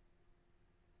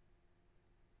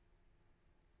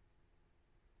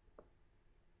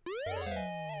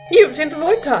 You obtained the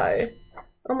void tie!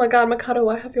 Oh my god, Mikado,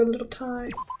 I have your little tie.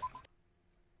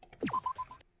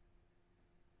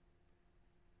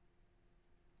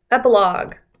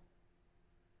 Epilogue.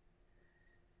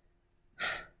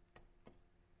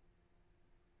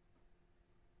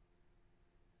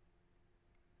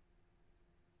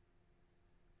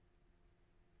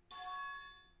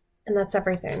 And that's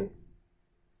everything.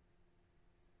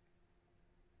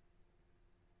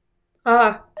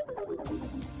 Ah.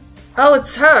 Oh,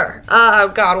 it's her. Oh,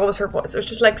 God, what was her voice? It was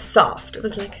just, like, soft. It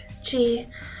was like, gee,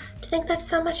 to think that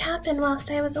so much happened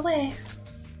whilst I was away.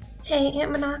 Hey,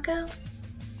 Aunt Monaco?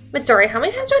 Midori, how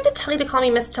many times do I have to tell you to call me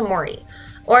Miss Tamori?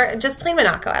 Or just plain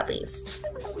Monaco, at least.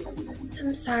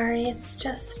 I'm sorry, it's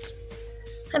just...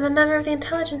 I'm a member of the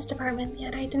intelligence department,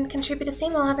 yet I didn't contribute a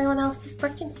thing while everyone else was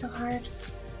working so hard.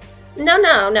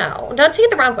 No. Don't take it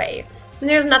the wrong way.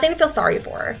 There's nothing to feel sorry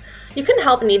for. You couldn't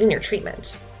help needing your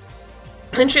treatment.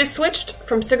 And she switched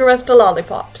from cigarettes to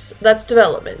lollipops. That's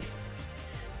development.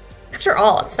 After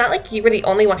all, it's not like you were the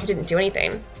only one who didn't do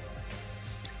anything.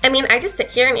 I mean, I just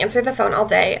sit here and answer the phone all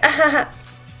day.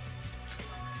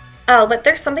 Oh, but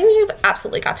there's something you've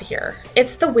absolutely got to hear.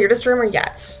 It's the weirdest rumor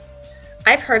yet.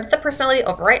 I've heard that the personality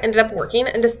override ended up working,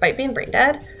 and despite being brain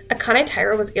dead, Akane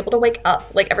Taira was able to wake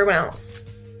up like everyone else.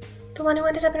 The one who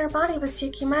ended up in her body was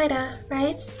Yuki Maeda,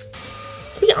 right?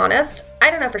 To be honest,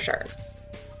 I don't know for sure.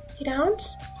 You don't?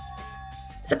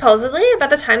 Supposedly, by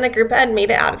the time the group had made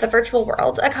it out of the virtual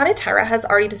world, Akane Taira has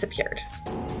already disappeared.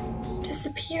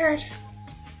 Disappeared?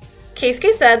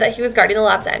 Keisuke said that he was guarding the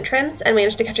lab's entrance and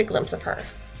managed to catch a glimpse of her.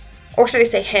 Or should I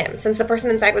say him, since the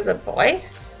person inside was a boy?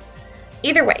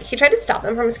 Either way, he tried to stop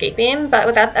them from escaping, but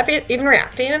without even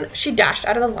reacting, she dashed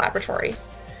out of the laboratory.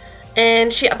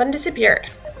 And she up and disappeared.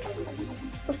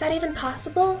 Was that even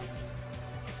possible?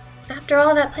 After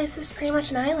all, that place is pretty much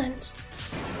an island.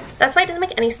 That's why it doesn't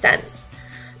make any sense.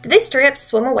 Did they straight up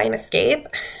swim away and escape?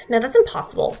 No, that's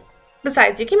impossible.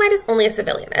 Besides, Yuki Maeda's only a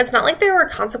civilian. It's not like there were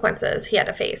consequences he had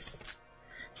to face.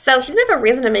 So he didn't have a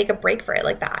reason to make a break for it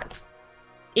like that.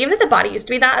 Even if the body used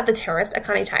to be that of the terrorist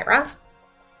Akane Taira.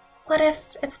 What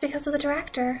if it's because of the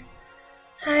director?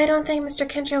 I don't think Mr.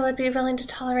 Kinjo would be willing to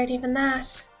tolerate even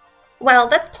that. Well,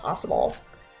 that's possible.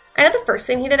 I know the first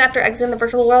thing he did after exiting the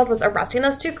virtual world was arresting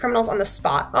those two criminals on the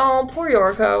spot. Oh, poor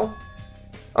Yoriko.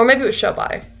 Or maybe it was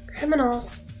Shobai.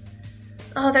 Criminals?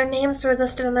 Oh, their names were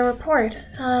listed in the report.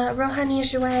 Rohan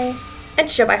Yujue and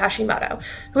Shobai Hashimoto,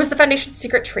 who was the Foundation's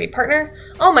secret trade partner.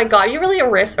 Oh my god, you really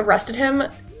arrested him,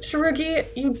 Shirugi?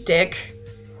 You dick.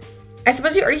 I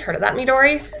suppose you already heard of that,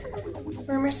 Midori?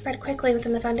 Rumors spread quickly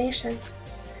within the Foundation.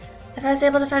 If I was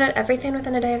able to find out everything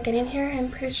within a day of getting here, I'm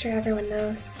pretty sure everyone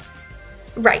knows.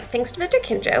 Right, thanks to Mr.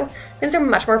 Kinjo, things are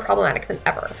much more problematic than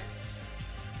ever.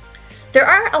 There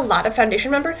are a lot of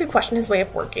Foundation members who question his way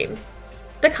of working.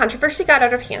 The controversy got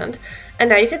out of hand, and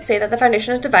now you could say that the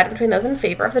Foundation is divided between those in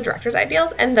favor of the director's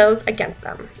ideals and those against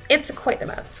them. It's quite the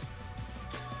mess.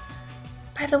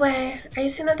 By the way, are you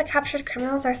saying that the captured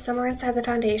criminals are somewhere inside the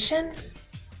Foundation?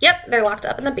 Yep, they're locked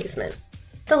up in the basement.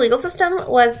 The legal system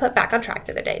was put back on track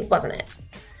the other day, wasn't it?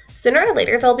 Sooner or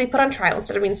later, they'll be put on trial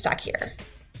instead of being stuck here.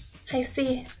 I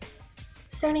see.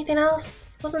 Is there anything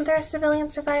else? Wasn't there a civilian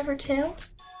survivor too?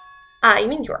 You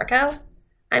mean Yoriko?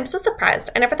 I'm still surprised.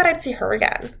 I never thought I'd see her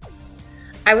again.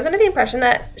 I was under the impression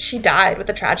that she died with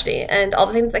the tragedy and all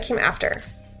the things that came after.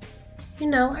 You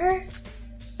know her?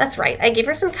 That's right. I gave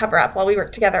her some cover-up while we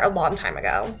worked together a long time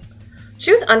ago.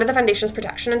 She was under the Foundation's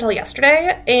protection until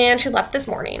yesterday, and she left this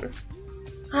morning.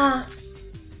 Ah.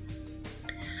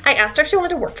 I asked her if she wanted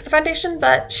to work for the Foundation,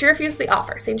 but she refused the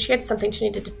offer, saying she had something she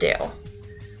needed to do.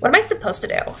 What am I supposed to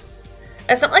do?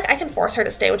 It's not like I can force her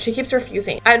to stay when she keeps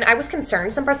refusing, and I was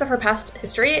concerned some parts of her past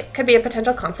history could be a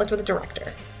potential conflict with the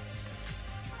director.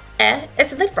 Is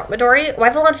something wrong, Midori? Why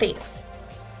the long face?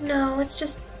 No, it's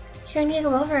just hearing you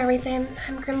go over everything.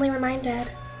 I'm grimly reminded.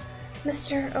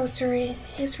 Mr. Otsuri,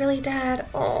 he's really dead.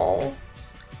 Oh.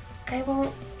 I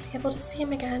won't be able to see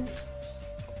him again.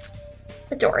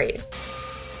 Midori.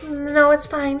 No, it's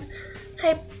fine.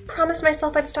 I promised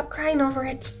myself I'd stop crying over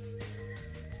it.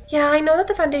 Yeah, I know that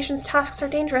the Foundation's tasks are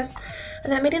dangerous,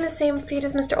 and that meeting the same fate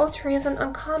as Mr. Otsuri isn't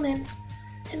uncommon.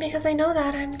 And because I know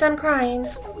that, I'm done crying.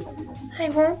 I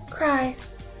won't cry.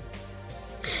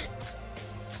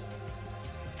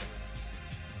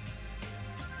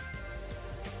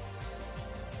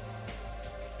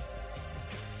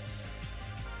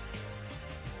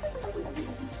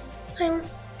 I'm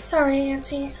sorry,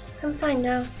 Auntie. I'm fine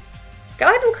now. Go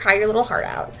ahead and cry your little heart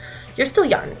out. You're still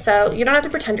young, so you don't have to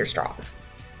pretend you're strong.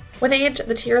 With age,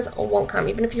 the tears won't come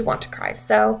even if you want to cry,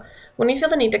 so when you feel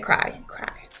the need to cry,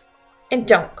 cry. And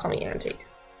don't call me Auntie.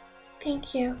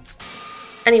 Thank you.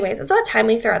 Anyways, it's about time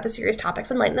we throw out the serious topics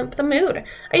and lighten up the mood.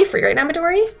 Are you free right now,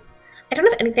 Midori? I don't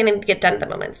have anything I need to get done at the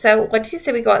moment, so what do you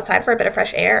say we go outside for a bit of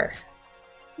fresh air?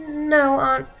 No,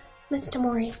 Aunt. Miss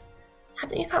Tamori.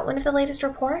 Haven't you caught wind of the latest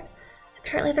report?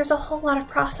 Apparently there's a whole lot of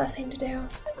processing to do.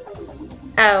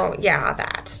 Oh, yeah,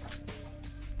 that.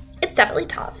 It's definitely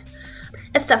tough.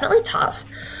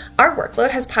 Our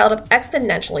workload has piled up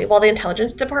exponentially while the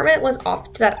intelligence department was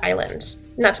off to that island.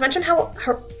 Not to mention how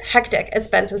hectic it's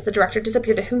been since the director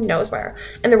disappeared to who knows where,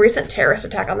 and the recent terrorist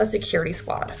attack on the security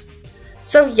squad.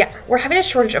 So yeah, we're having a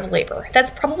shortage of labor. That's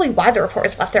probably why the report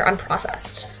is left there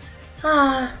unprocessed.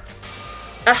 I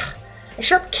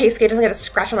sure hope Keisuke doesn't get a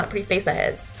scratch on that pretty face of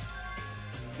his.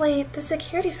 Wait, the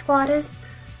security squad is...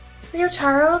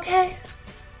 Ryotaro okay?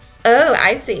 Oh,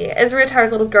 I see. Is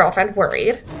Ryotaro's little girlfriend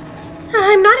worried?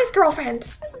 I'm not his girlfriend.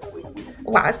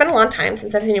 Wow, it's been a long time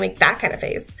since I've seen you make that kind of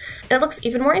face. And it looks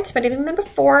even more intimidating than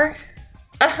before.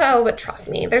 Oh, but trust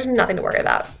me, there's nothing to worry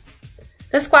about.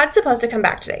 The squad's supposed to come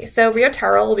back today, so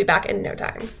Ryotaro will be back in no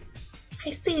time.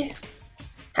 I see.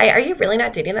 Hey, are you really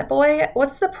not dating that boy?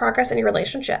 What's the progress in your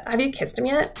relationship? Have you kissed him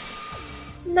yet?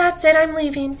 That's it, I'm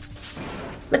leaving.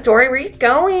 Midori, where are you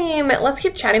going? Let's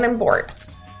keep chatting, I'm bored.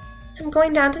 I'm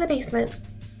going down to the basement.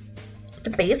 The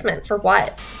basement? For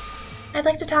what? I'd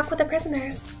like to talk with the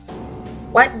prisoners.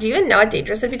 What? Do you even know how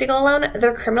dangerous it'd be to go alone?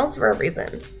 They're criminals for a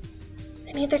reason.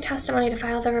 I need their testimony to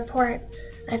file the report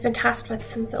I've been tasked with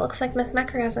since it looks like Miss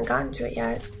Mekuru hasn't gotten to it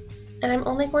yet. And I'm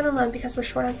only going alone because we're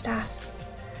short on staff.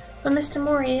 But Miss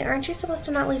Tamori, aren't you supposed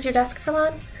to not leave your desk for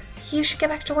long? You should get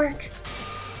back to work.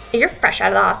 You're fresh out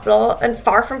of the hospital and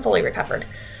far from fully recovered.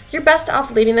 You're best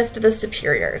off leaving this to the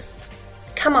superiors.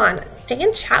 Come on, stay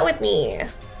and chat with me.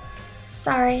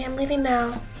 Sorry, I'm leaving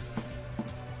now.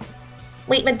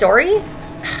 Wait, Midori?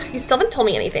 You still haven't told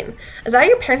me anything. Is that how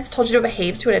your parents told you to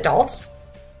behave to an adult?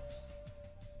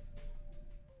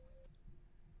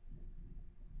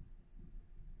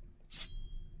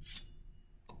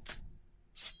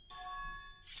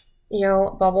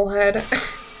 Yo, Bubblehead.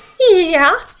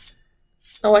 Yeah?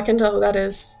 Oh, I can tell who that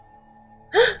is.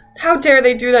 How dare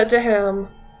they do that to him?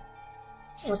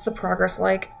 What's the progress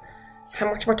like?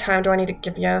 How much more time do I need to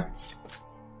give you?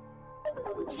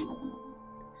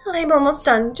 I'm almost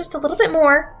done. Just a little bit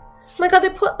more. Oh my god, they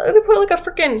put like a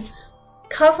freaking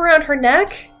cuff around her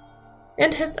neck.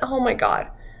 And his, oh my god.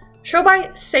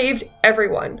 Shobai saved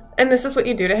everyone. And this is what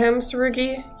you do to him,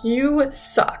 Tsurugi? You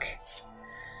suck.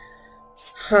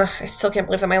 I still can't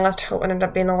believe that my last hope ended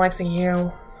up being the likes of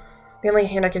you. The only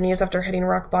hand I can use after hitting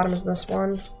rock bottom is this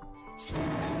one.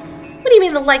 What do you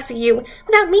mean the likes of you?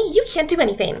 Without me, you can't do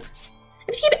anything.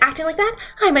 If you keep acting like that,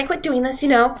 I might quit doing this, you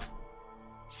know.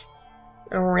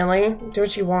 Oh, really? Do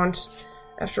what you want.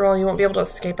 After all, you won't be able to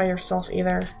escape by yourself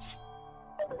either.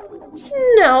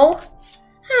 No.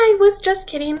 I was just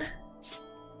kidding.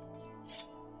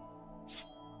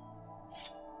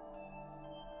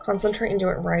 Concentrate and do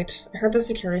it right. I heard the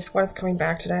security squad is coming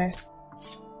back today.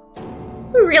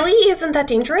 Really? Isn't that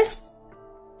dangerous?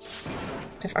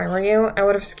 If I were you, I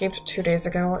would have escaped 2 days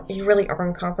ago. You really are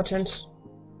incompetent.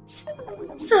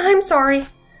 I'm sorry,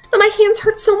 but my hands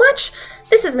hurt so much.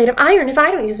 This is made of iron. If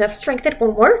I don't use enough strength, it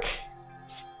won't work.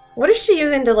 What is she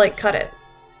using to, like, cut it?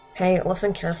 Hey,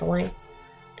 listen carefully.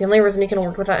 The only reason you can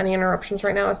work without any interruptions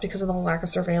right now is because of the lack of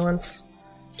surveillance,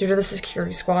 due to the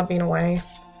security squad being away.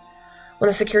 When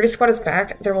the security squad is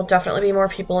back, there will definitely be more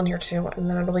people in here too, and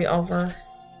then it'll be over.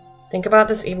 Think about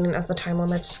this evening as the time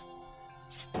limit.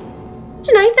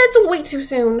 Tonight? That's way too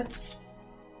soon.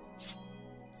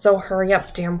 So hurry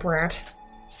up, damn brat.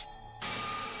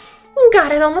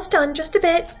 Got it, almost done, just a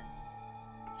bit.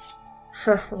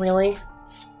 Huh, really?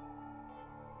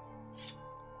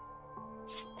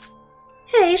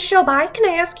 Hey, Shobai, can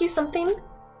I ask you something?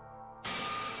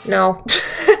 No.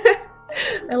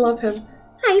 I love him.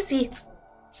 I see.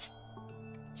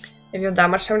 If you have that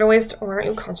much time to waste, why don't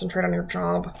you concentrate on your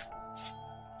job?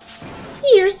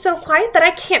 You're so quiet that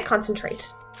I can't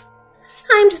concentrate.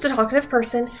 I'm just a talkative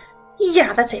person.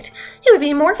 Yeah, that's it. It would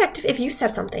be more effective if you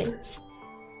said something.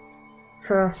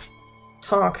 Huh.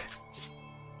 Talk.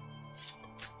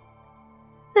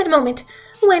 That moment,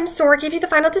 when Sora gave you the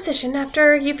final decision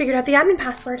after you figured out the admin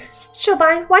password.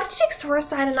 Shobai, why did you take Sora's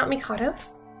side and not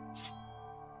Mikado's?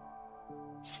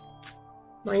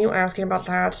 Why are you asking about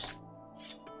that?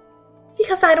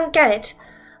 Because I don't get it.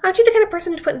 Aren't you the kind of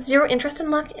person to put zero interest in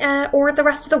luck or the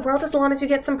rest of the world as long as you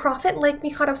get some profit, like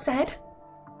Mikado said?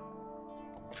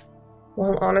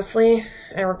 Well, honestly,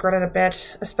 I regret it a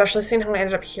bit, especially seeing how I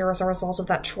ended up here as a result of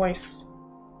that choice.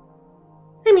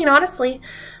 I mean, honestly,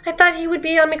 I thought he would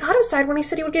be on Mikado's side when he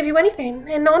said he would give you anything,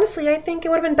 and honestly, I think it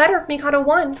would have been better if Mikado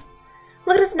won.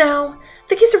 Look at us now.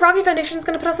 The Kisaragi Foundation is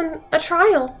going to put us on a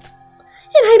trial.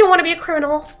 And I don't want to be a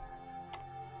criminal.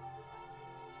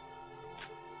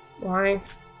 Why?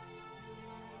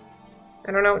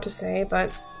 I don't know what to say,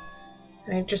 but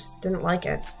I just didn't like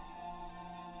it.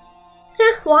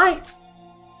 Why?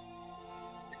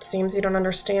 It seems you don't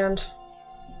understand.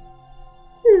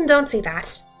 Don't say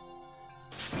that.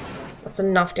 That's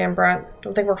enough, damn brat.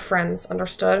 Don't think we're friends,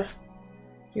 understood?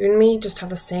 You and me just have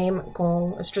the same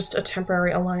goal. It's just a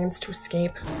temporary alliance to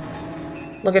escape.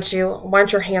 Look at you. Why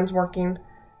aren't your hands working?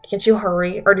 Can't you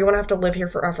hurry? Or do you want to have to live here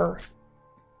forever?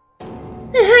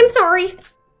 I'm sorry.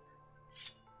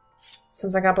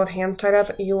 Since I got both hands tied up,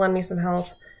 you lend me some help.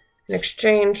 In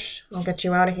exchange, I'll get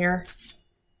you out of here.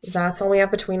 That's all we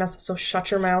have between us, so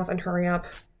shut your mouth and hurry up.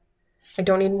 I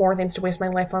don't need more things to waste my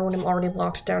life on when I'm already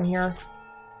locked down here.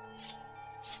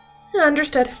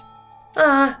 Understood.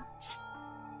 I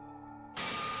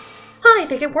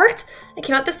think it worked. It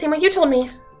came out the same way you told me.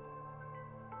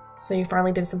 So you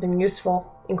finally did something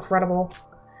useful. Incredible.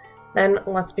 Then,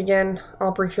 let's begin.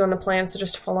 I'll brief you on the plan, so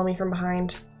just follow me from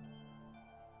behind.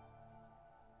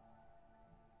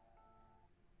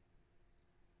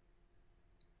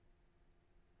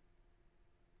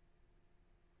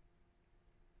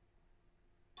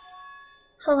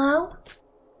 Hello?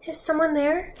 Is someone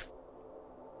there?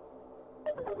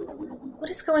 What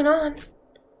is going on?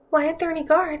 Why aren't there any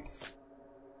guards?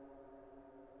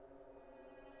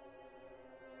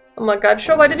 Oh my god,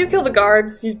 Sho, why did you kill the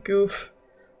guards? You goof.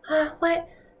 What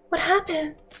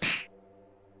happened?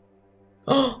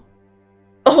 Oh,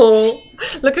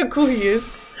 look how cool he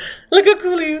is. Look how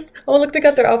cool he is. Oh, look, they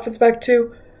got their outfits back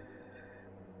too.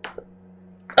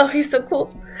 Oh, he's so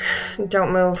cool.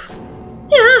 Don't move.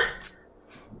 Yeah.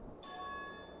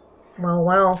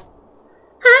 Well.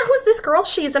 Who's this girl?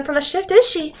 She isn't from the shift, is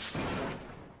she?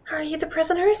 Are you the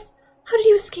prisoners? How did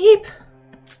you escape?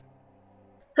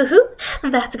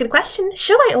 That's a good question.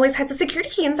 Shobai always hides a security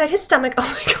key inside his stomach.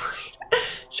 Oh my god.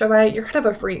 Shobai, you're kind of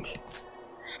a freak.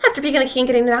 After picking the key and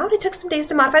getting it out, it took some days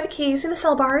to modify the key using the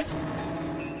cell bars.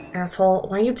 Asshole,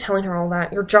 why are you telling her all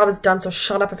that? Your job is done, so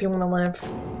shut up if you want to live.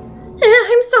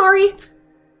 I'm sorry.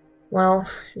 Well,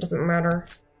 it doesn't matter.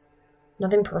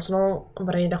 Nothing personal,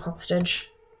 but I need a hostage.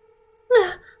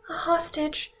 A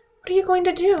hostage? What are you going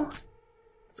to do?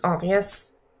 It's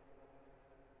obvious.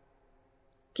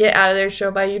 Get out of there,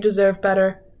 Shobai. You deserve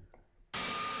better.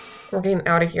 We're getting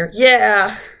out of here.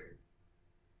 Yeah!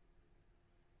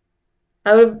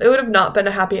 It would have not been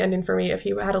a happy ending for me if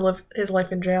he had to live his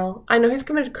life in jail. I know he's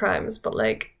committed crimes, but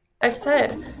like I've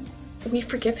said, we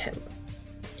forgive him.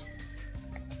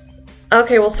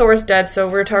 Okay, well, Sora's dead, so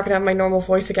we're talking to have my normal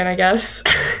voice again, I guess.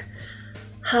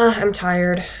 I'm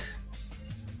tired.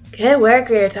 Good work,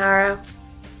 Ryotaro.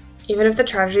 Even if the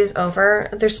tragedy is over,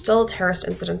 there's still terrorist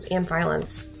incidents and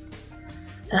violence.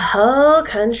 The whole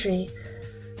country.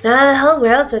 Now the whole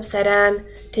world's upside down.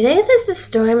 Do you think this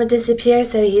storm would disappear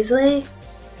so easily?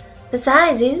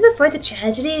 Besides, even before the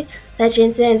tragedy, such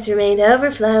incidents remained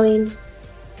overflowing.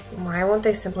 Why won't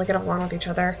they simply get along with each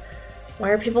other? Why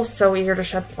are people so eager to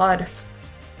shed blood?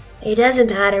 It doesn't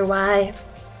matter why.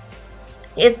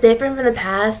 It's different from the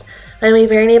past, when we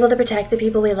weren't able to protect the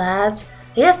people we loved.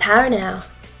 We have power now.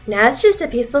 Now it's just a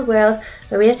peaceful world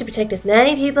where we have to protect as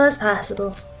many people as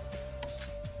possible.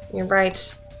 You're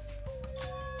right.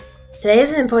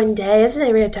 Today's an important day, isn't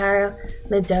it, Ryotaro?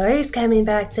 Midori's coming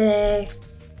back today.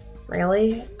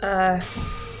 Really? Oh,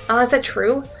 is that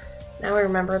true? Now I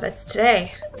remember that's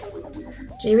today.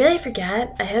 Do you really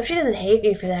forget? I hope she doesn't hate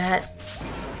you for that.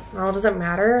 Well, does it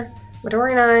matter?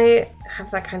 Midori and I have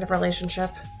that kind of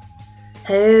relationship.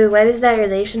 Oh, what is that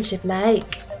relationship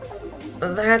like?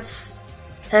 That's...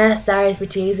 sorry for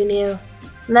teasing you.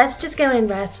 Let's just go and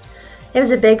rest. It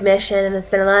was a big mission, and it's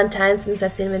been a long time since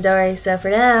I've seen Midori, so for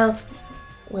now...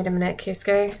 Wait a minute,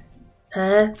 Keisuke.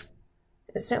 Huh?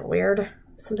 Isn't it weird?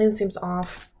 Something seems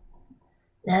off.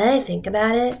 Now that I think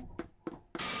about it...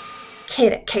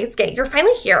 Keisuke, you're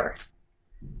finally here!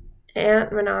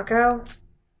 Aunt Minako?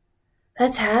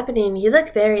 What's happening? You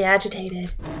look very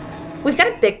agitated. We've got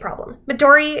a big problem.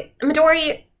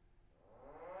 Midori...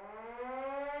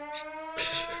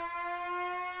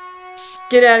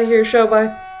 Get out of here,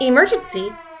 Shobai.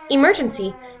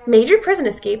 Emergency. Major prison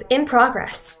escape in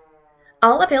progress.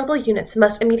 All available units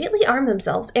must immediately arm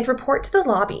themselves and report to the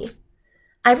lobby.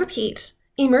 I repeat,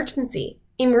 emergency.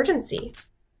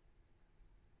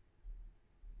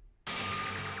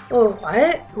 Oh,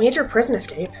 what? Major prison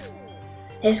escape?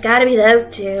 It's gotta be those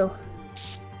two.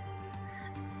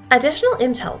 Additional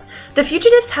intel. The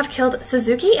fugitives have killed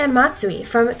Suzuki and Matsui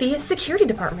from the security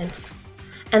department.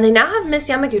 And they now have Miss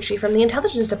Yamaguchi from the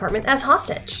intelligence department as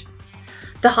hostage.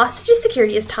 The hostage's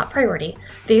security is top priority.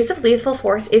 The use of lethal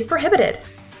force is prohibited.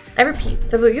 I repeat,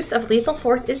 the use of lethal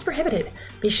force is prohibited.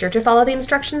 Be sure to follow the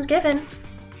instructions given.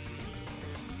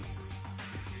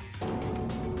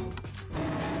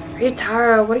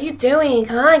 Ryotaro, what are you doing?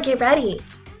 Come on, get ready.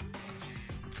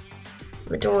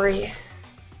 Midori.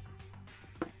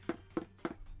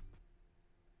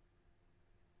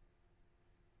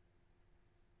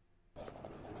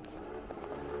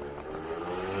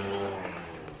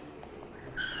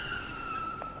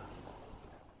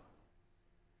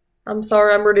 I'm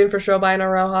sorry, I'm rooting for Shobai and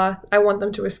Aroha. I want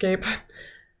them to escape.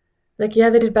 Like, yeah,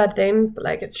 they did bad things, but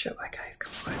like, it's Shobai, guys,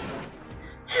 come on.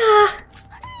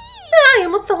 I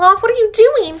almost fell off. What are you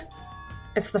doing?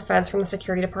 It's the feds from the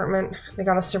security department. They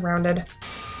got us surrounded.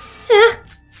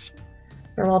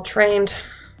 They're well trained.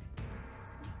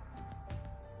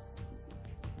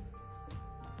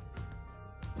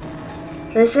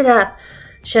 Listen up.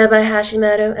 Shobai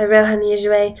Hashimoto, Aroha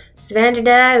Nijue, surrender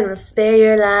now and we'll spare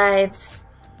your lives.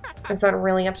 Is that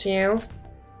really up to you?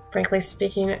 Frankly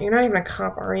speaking, you're not even a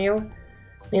cop, are you?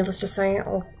 Needless to say,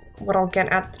 what I'll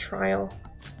get at the trial.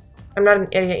 I'm not an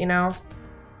idiot, you know.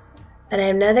 But I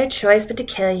have no other choice but to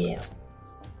kill you.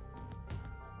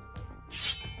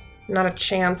 Not a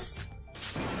chance.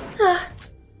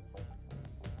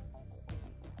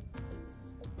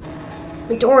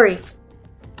 Midori!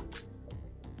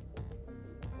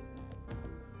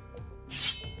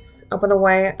 Up and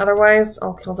away, otherwise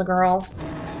I'll kill the girl.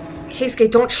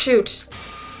 Keisuke, don't shoot!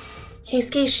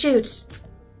 Keisuke, shoot!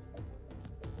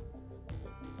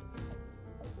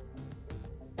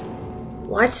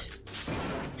 What?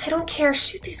 I don't care,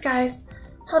 shoot these guys.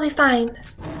 I'll be fine.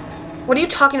 What are you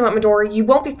talking about, Midori? You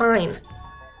won't be fine.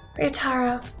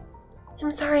 Ryotaro,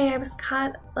 I'm sorry I was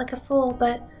caught like a fool,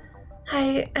 but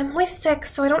I'm always sick,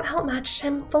 so I don't help much.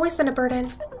 I've always been a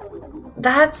burden.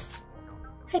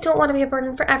 I don't want to be a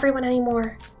burden for everyone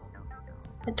anymore.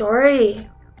 Midori.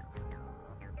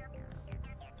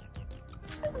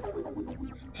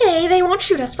 Hey, they won't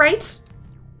shoot us, right?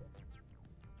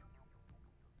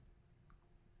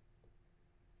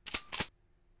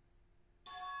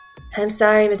 I'm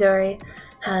sorry, Midori.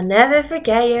 I'll never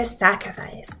forget your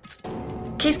sacrifice.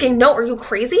 Keisuke, no, are you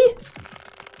crazy?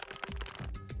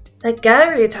 Let go,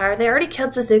 Ryotaro. They already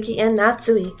killed Suzuki and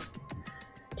Natsui.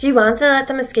 Do you want to let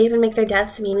them escape and make their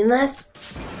deaths meaningless?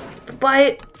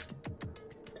 But...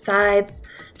 Besides,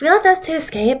 if we let those two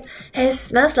escape,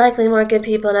 it's most likely more good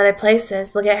people in other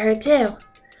places will get hurt too.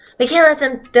 We can't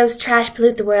let those trash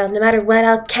pollute the world. No matter what,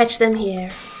 I'll catch them here.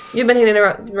 You've been hanging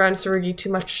around Tsurugi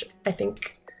too much, I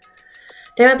think.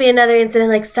 There won't be another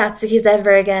incident like Satsuki's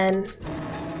ever again.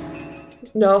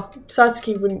 No,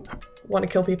 Satsuki wouldn't want to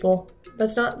kill people.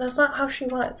 That's not how she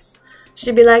was.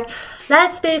 She'd be like,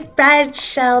 let's be friends,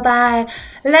 Shobai.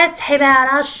 Let's hang out.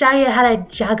 I'll show you how to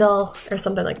juggle. Or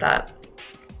something like that.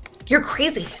 You're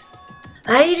crazy.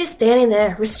 Why are you just standing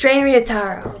there? Restrain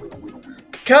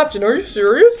Ryotaro. Captain, are you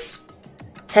serious?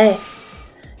 Hey,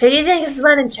 who do you think is the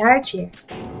one in charge here?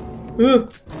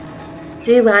 Ugh.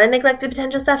 Do you want to neglect the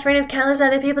potential suffering of countless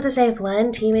other people to save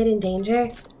one teammate in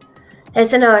danger?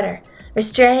 It's an order.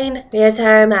 Restrain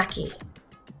Ryotaro Maki.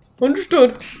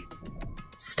 Understood.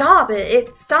 Stop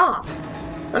it. Stop.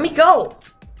 Let me go.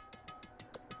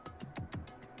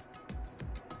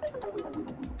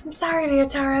 I'm sorry,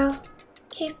 Ryotaro.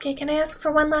 Keisuke, can I ask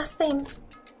for one last thing?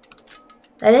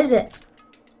 What is it?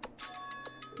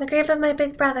 The grave of my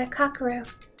big brother, Kakeru.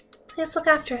 Please look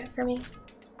after it for me.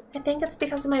 I think it's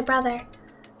because of my brother.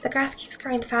 The grass keeps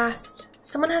growing fast.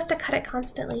 Someone has to cut it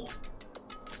constantly.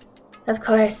 Of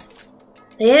course.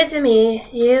 Leave it to me.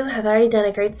 You have already done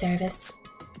a great service.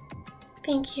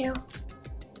 Thank you.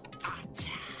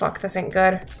 Fuck, this ain't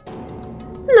good.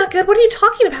 Not good? What are you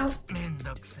talking about?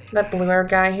 That blue-haired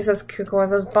guy, he says Kuko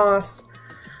is his boss.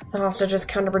 The hostage is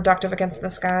counterproductive against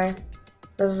this guy.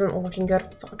 This isn't looking good.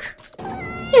 Fuck. Yeah?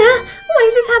 Why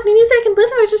is this happening? You said I can live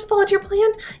if I just followed your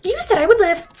plan. You said I would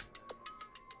live.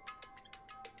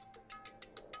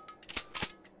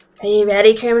 Are you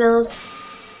ready, criminals?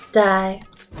 Die.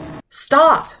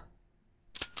 Stop!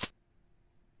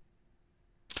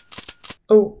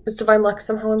 Oh, is Divine Luck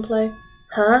somehow in play?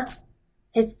 Huh?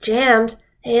 It's jammed.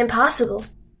 Impossible.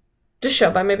 Just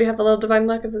Shobai maybe have a little Divine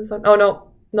Luck of his own. Oh,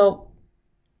 no. No.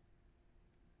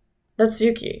 That's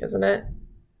Yuki, isn't it?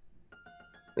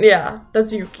 Yeah,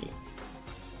 that's Yuki.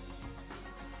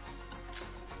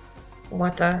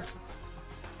 What the?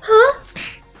 Huh?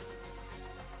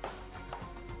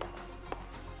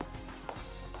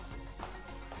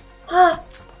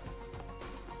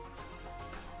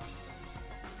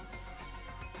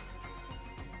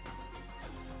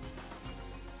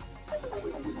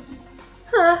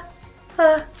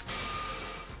 Huh?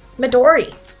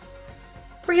 Midori!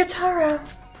 Ryotaro!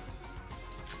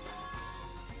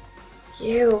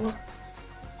 You.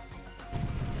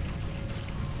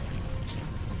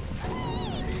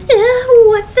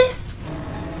 What's this?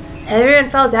 Everyone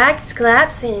fall back, it's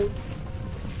collapsing.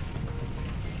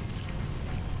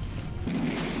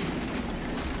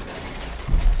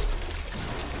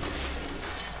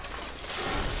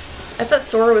 I thought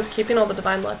Sora was keeping all the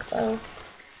Divine Luck, though.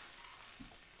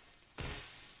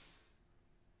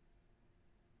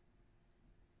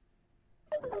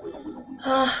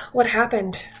 What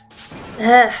happened?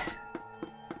 Ugh.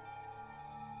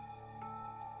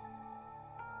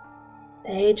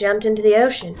 They jumped into the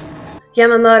ocean.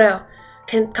 Yamamoto,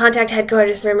 contact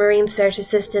headquarters for marine search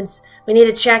assistance. We need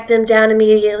to track them down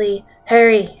immediately.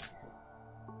 Hurry.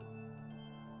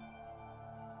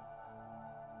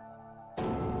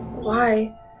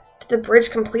 Why did the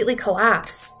bridge completely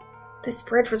collapse? This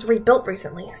bridge was rebuilt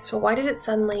recently, so why did it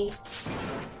suddenly...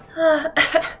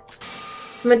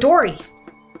 Midori!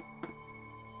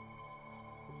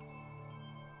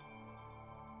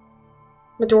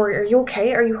 Midori, are you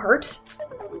okay? Are you hurt?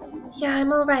 Yeah,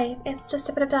 I'm alright. It's just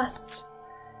a bit of dust.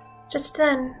 Just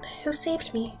then, who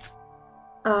saved me?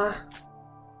 Oh,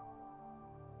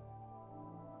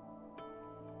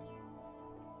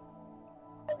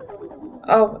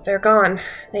 they're gone.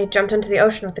 They jumped into the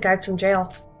ocean with the guys from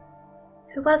jail.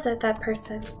 Who was it, that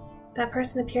person? That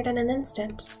person appeared in an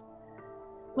instant.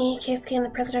 Me, Keisuke, and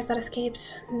the prisoners that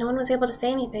escaped. No one was able to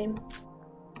say anything.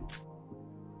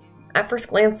 At first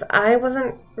glance, I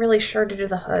wasn't really sure due to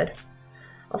the hood.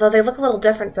 Although they look a little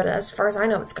different, but as far as I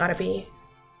know, it's gotta be.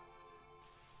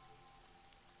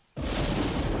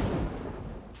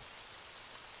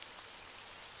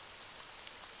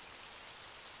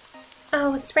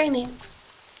 Oh, it's raining.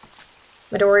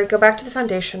 Midori, go back to the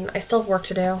Foundation. I still have work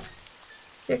to do.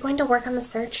 You're going to work on the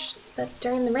search, but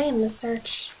during the rain, the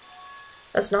search...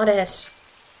 That's not it.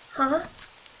 Huh?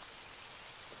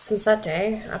 Since that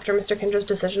day, after Mr. Kinjo's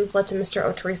decisions led to Mr.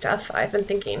 Otori's death, I've been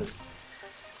thinking.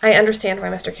 I understand why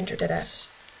Mr. Kinjo did it.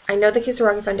 I know the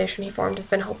Kisaragi Foundation he formed has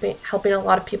been helping a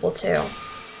lot of people too.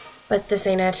 But this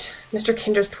ain't it. Mr.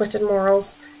 Kinjo's twisted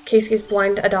morals, Keisuke's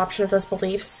blind adoption of those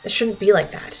beliefs, it shouldn't be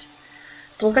like that.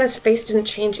 The look on his face didn't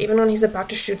change even when he's about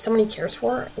to shoot someone he cares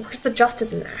for. Where's the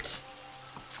justice in that?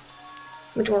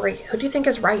 Midori, who do you think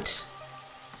is right?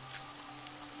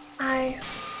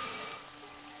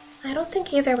 I don't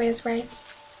think either way is right.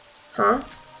 Huh?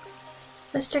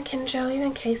 Mr. Kinjo,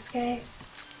 even Keisuke.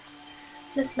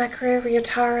 Miss Makaru,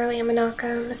 Ryotaro,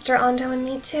 Yamanaka, Mr. Ando, and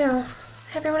me too.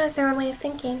 Everyone has their own way of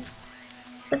thinking.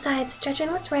 Besides,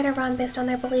 judging what's right or wrong based on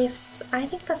their beliefs, I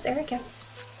think that's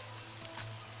arrogance.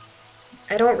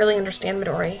 I don't really understand,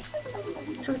 Midori.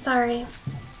 I'm sorry.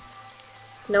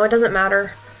 No, it doesn't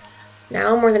matter.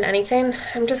 Now, more than anything,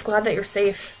 I'm just glad that you're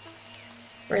safe.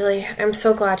 Really, I'm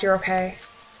so glad you're okay.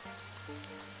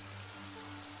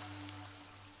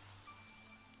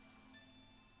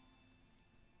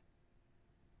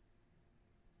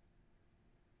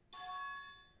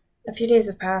 A few days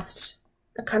have passed.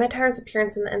 Akanetaro's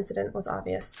appearance in the incident was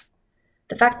obvious.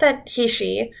 The fact that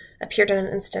she appeared in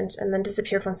an instant and then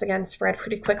disappeared once again spread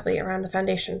pretty quickly around the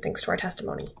Foundation thanks to our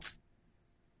testimony.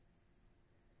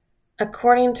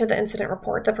 According to the incident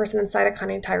report, the person inside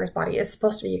Akanetaro's body is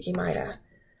supposed to be Yuki Maeda.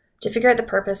 To figure out the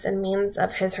purpose and means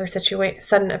of her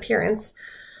sudden appearance,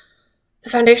 the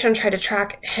Foundation tried to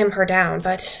track her down,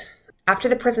 but after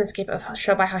the prison escape of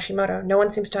Shobai Hashimoto, no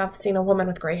one seems to have seen a woman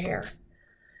with gray hair.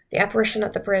 The apparition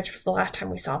at the bridge was the last time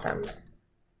we saw them.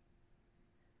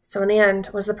 So in the end,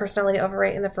 was the personality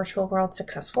overwrite in the virtual world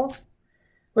successful?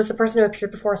 Was the person who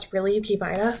appeared before us really Yuki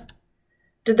Maeda?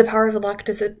 Did the power of the luck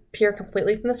disappear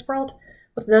completely from this world,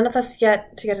 with none of us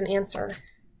yet to get an answer?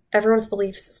 Everyone's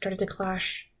beliefs started to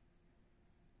clash.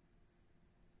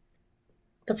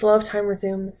 The flow of time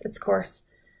resumes its course,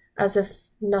 as if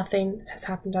nothing has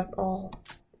happened at all.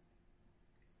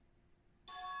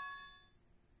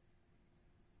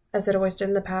 As it always did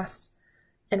in the past,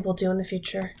 and will do in the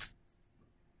future.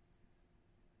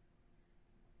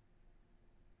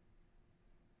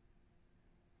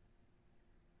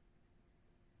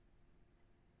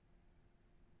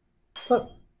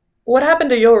 What happened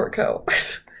to Yoriko?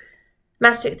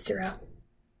 Master Utsuro,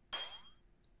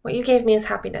 what you gave me is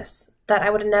happiness that I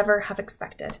would never have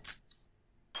expected.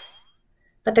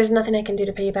 But there's nothing I can do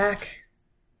to pay you back.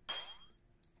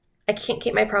 I can't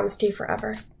keep my promise to you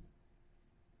forever.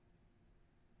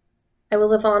 I will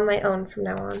live on my own from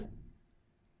now on.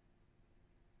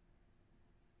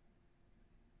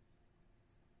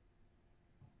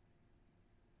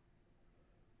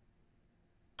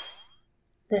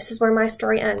 This is where my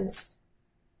story ends.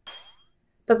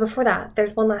 But before that,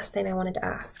 there's one last thing I wanted to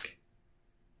ask.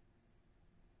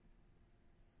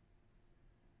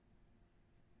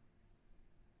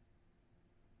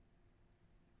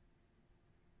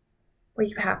 Were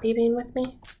you happy being with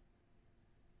me?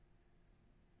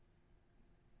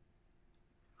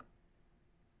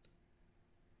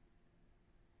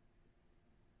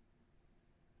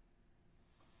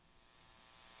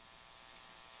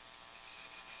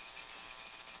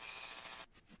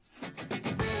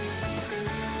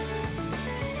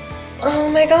 Oh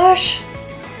my gosh,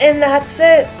 and that's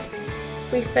it.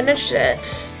 we finished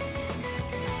it.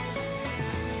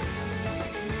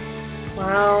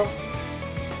 Wow.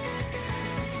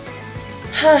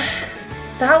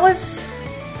 That was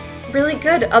really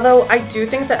good, although I do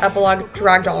think the epilogue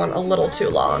dragged on a little too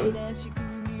long.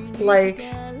 Like,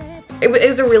 it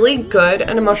was a really good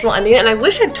and emotional ending, and I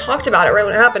wish I'd talked about it right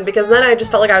when it happened, because then I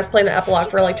just felt like I was playing the epilogue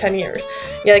for like 10 years.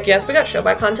 Yeah, like, yes, we got show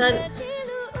by content,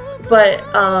 but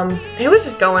it was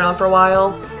just going on for a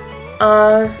while.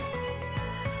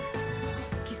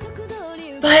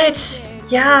 But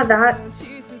yeah,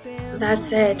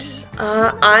 that's it.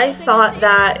 I thought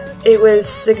that it was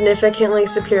significantly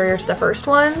superior to the first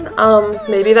one.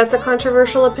 Maybe that's a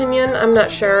controversial opinion, I'm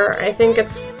not sure. I think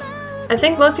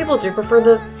most people do prefer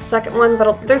the second one,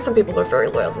 but there's some people who are very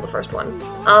loyal to the first one.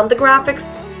 The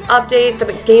graphics update, the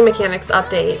game mechanics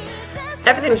update,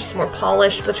 everything was just more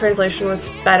polished, the translation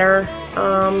was better,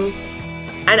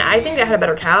 and I think they had a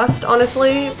better cast,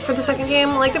 honestly, for the second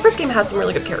game. Like, the first game had some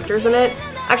really good characters in it.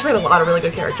 Actually had a lot of really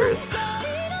good characters.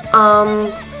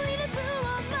 Oh,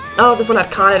 this one had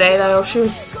Kanade, though. She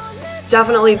was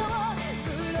definitely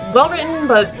well-written,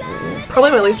 but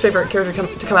probably my least favorite character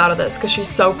to come out of this, because she's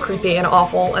so creepy and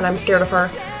awful, and I'm scared of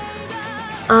her.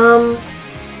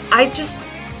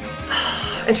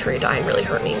 And Tree dying really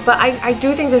hurt me, but I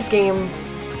do think this game,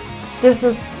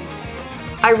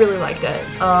 I really liked it.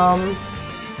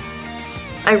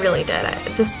 I really did.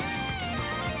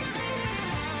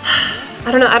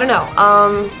 I don't know.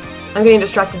 I'm getting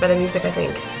distracted by the music, I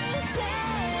think.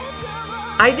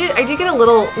 I did get a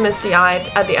little misty-eyed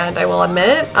at the end, I will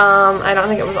admit. I don't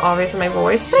think it was obvious in my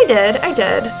voice, but I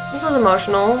did. This was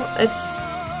emotional.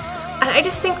 I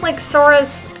just think, like,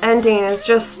 Sora's ending is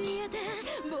just,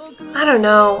 I don't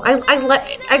know.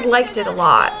 I liked it a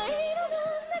lot.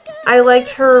 I liked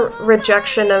her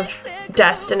rejection of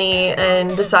destiny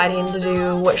and deciding to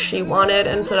do what she wanted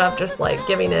instead of just, like,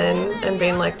 giving in and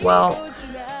being like, well,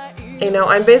 you know,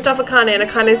 I'm based off Akane, and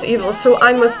Akane's evil, so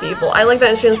I must be evil. I like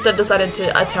that she instead decided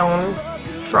to atone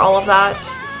for all of that.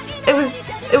 It was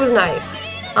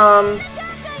nice.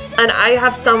 And I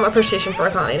have some appreciation for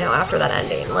Akane now after that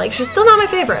ending. Like, she's still not my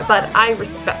favorite, but I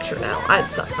respect her now on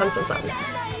some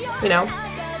sense, you know?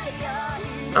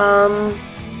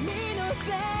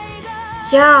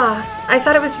 Yeah, I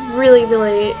thought it was really,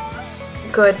 really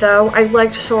good, though. I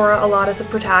liked Sora a lot as a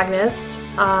protagonist.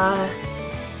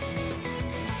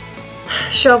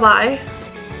 Shobai.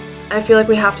 I feel like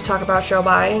we have to talk about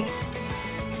Shobai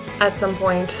at some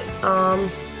point.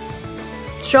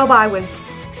 Shobai was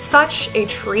such a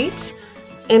treat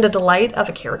and a delight of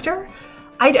a character.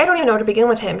 I don't even know where to begin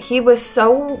with him. He was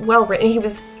so well written.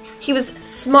 He was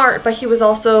smart, but he was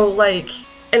also, like,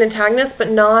 an antagonist,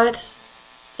 but not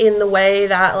in the way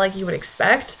that, like, you would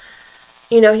expect.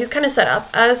 You know, he's kind of set up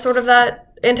as sort of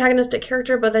that antagonistic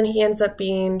character, but then he ends up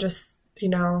being just, you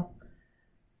know,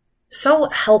 so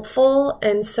helpful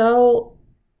and so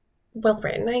well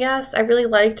written, I guess. I really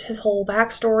liked his whole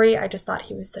backstory. I just thought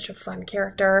he was such a fun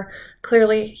character.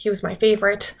 Clearly, he was my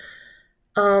favorite.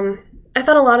 I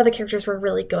thought a lot of the characters were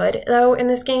really good, though, in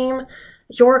this game.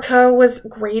 Yoriko was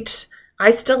great.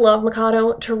 I still love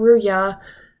Mikado. Teruya.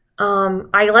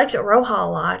 I liked Roha a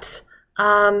lot.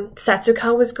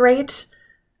 Setsuko was great.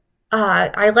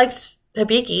 I liked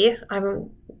Hibiki. I'm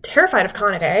terrified of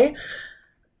Kanade.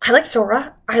 I liked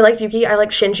Sora. I liked Yuki. I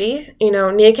liked Shinji. You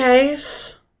know,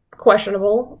 Nikkei's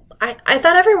questionable. I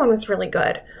thought everyone was really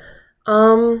good.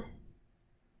 And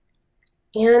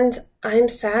I'm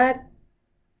sad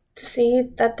to see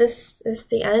that this is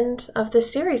the end of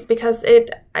this series, because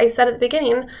I said at the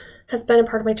beginning, has been a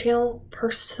part of my channel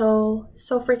for so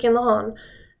freaking long.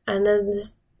 And then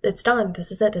it's done.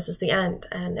 This is it. This is the end.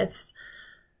 And it's,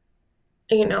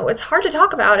 you know, it's hard to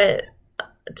talk about it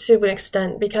to an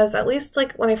extent, because at least,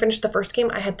 like, when I finished the first game,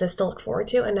 I had this to look forward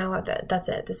to, and now that's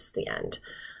it. This is the end.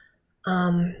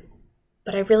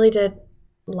 But I really did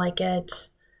like it.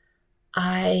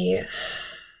 I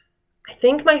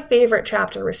think my favorite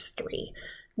chapter was 3.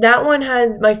 That one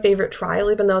had my favorite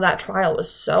trial, even though that trial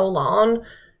was so long.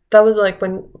 That was, like,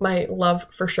 when my love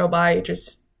for Shobai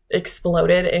just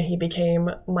exploded and he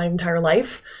became my entire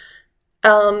life.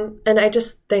 And I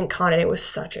just think Kanade was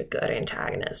such a good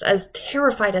antagonist. As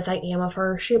terrified as I am of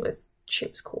her, she was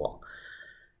cool.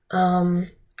 I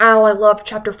loved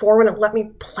chapter 4 when it let me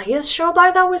play as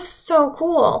Shobai. That was so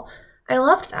cool. I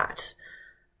loved that.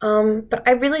 But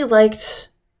I really liked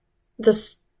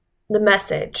the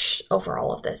message over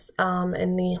all of this,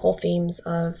 and the whole themes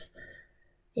of,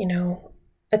 you know,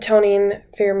 atoning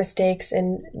for your mistakes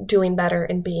and doing better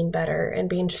and being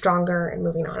stronger and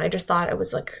moving on. I just thought it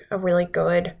was, like, a really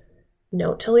good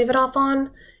note to leave it off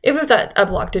on, even if that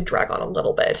epilogue did drag on a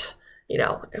little bit. you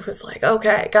know, it was like,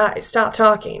 okay, guys, stop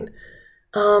talking.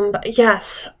 But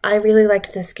yes, I really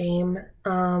liked this game.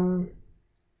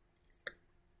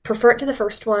 Prefer it to the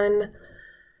first one.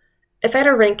 If I had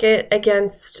to rank it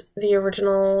against the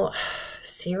original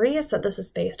series that this is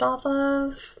based off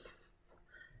of,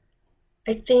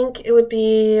 I think it would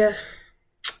be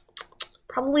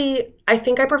probably, I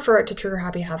think I prefer it to Trigger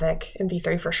Happy Havoc in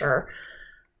V3 for sure.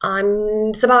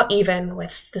 It's about even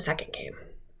with the second game.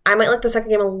 I might like the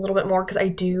second game a little bit more because I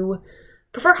do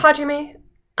prefer Hajime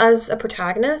as a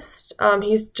protagonist.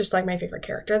 He's just like my favorite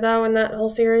character though in that whole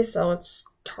series, so it's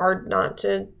hard not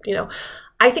to, you know.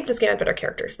 I think this game had better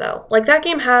characters though. Like that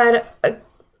game had, the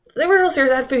original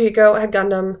series had Fujiko, had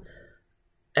Gundam,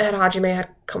 it had Hajime, it had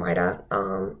Komaeda.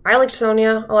 I liked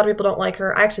Sonya. A lot of people don't like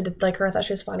her. I actually did like her. I thought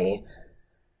she was funny.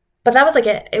 But that was like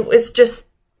it. It was just,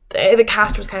 the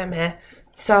cast was kind of meh.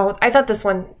 So I thought this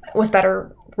one was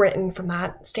better written from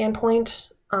that standpoint.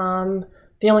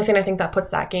 The only thing I think that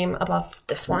puts that game above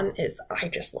this one is I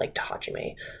just liked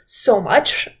Hajime so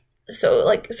much. So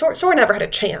like Sora never had a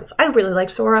chance. I really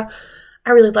liked Sora.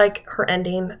 I really like her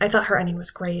ending. I thought her ending was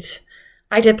great.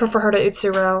 I did prefer her to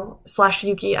Utsuro /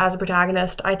 Yuki as a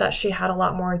protagonist. I thought she had a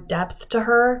lot more depth to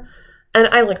her. And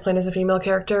I like playing as a female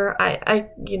character.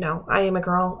 You know, I am a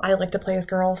girl. I like to play as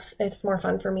girls. It's more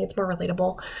fun for me. It's more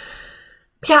relatable.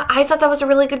 But yeah, I thought that was a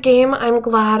really good game. I'm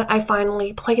glad I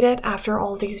finally played it after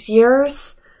all these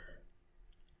years.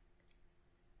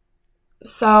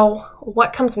 So,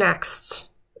 what comes next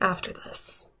after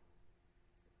this?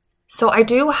 So I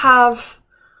do have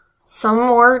some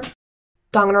more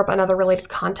Danganronpa Another related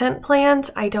content planned.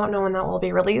 I don't know when that will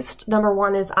be released. Number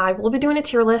one is I will be doing a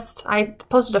tier list. I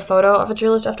posted a photo of a tier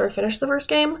list after I finished the first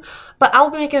game, but I'll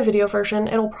be making a video version.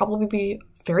 It'll probably be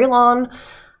very long.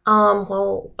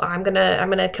 Well, I'm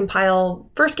gonna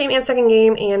compile first game and second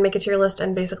game and make a tier list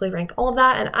and basically rank all of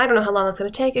that. And I don't know how long that's gonna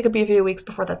take. It could be a few weeks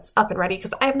before that's up and ready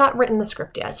because I have not written the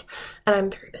script yet, and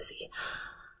I'm very busy.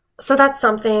 So that's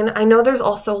something. I know there's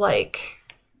also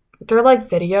they're like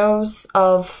videos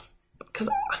of, because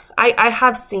I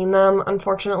have seen them,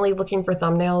 unfortunately, looking for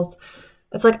thumbnails.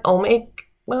 It's like Omake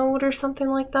mode or something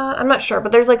like that. I'm not sure,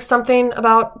 but there's like something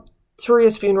about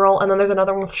Tsuruya's funeral, and then there's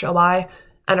another one with Shobai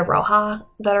and Aroha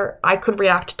that I could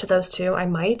react to those two. I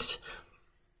might,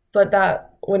 but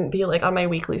that wouldn't be like on my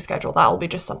weekly schedule. That will be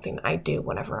just something I do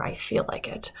whenever I feel like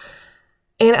it.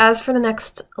 And as for the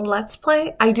next Let's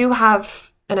Play, I do have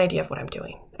an idea of what I'm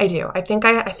doing. I do. I think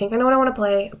I know what I want to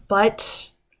play, but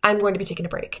I'm going to be taking a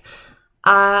break.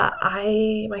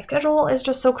 My schedule is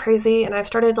just so crazy, and I've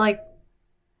started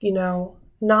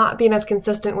not being as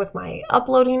consistent with my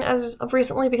uploading as of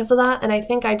recently because of that, and I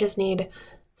think I just need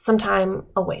some time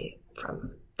away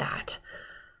from that.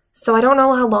 So I don't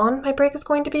know how long my break is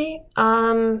going to be.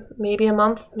 Maybe a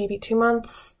month, maybe 2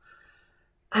 months.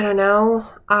 I don't know.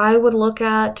 I would look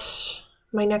at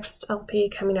my next LP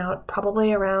coming out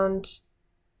probably around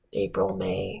April,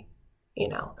 May,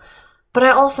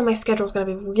 But my schedule is going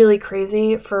to be really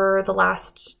crazy for the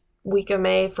last week of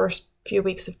May, first few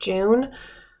weeks of June,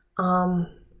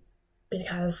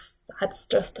 because that's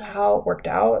just how it worked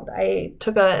out. I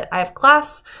have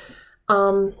class.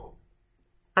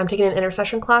 I'm taking an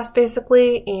intercession class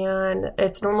basically, and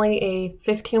it's normally a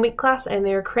 15-week class, and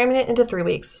they're cramming it into 3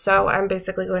 weeks. So I'm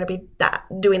basically going to be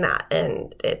doing that,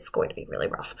 and it's going to be really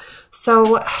rough.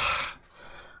 So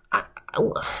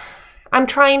I'm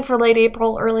trying for late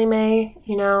April, early May,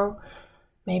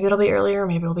 Maybe it'll be earlier,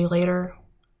 maybe it'll be later.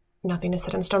 Nothing is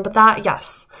set in stone, but that,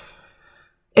 yes.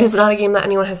 It is not a game that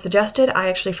anyone has suggested. I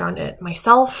actually found it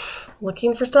myself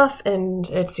looking for stuff, and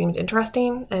it seemed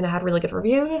interesting, and it had really good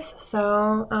reviews.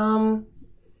 So,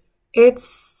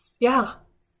 yeah.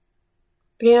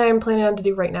 The game I'm planning on to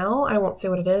do right now, I won't say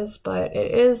what it is, but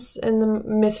it is in the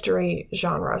mystery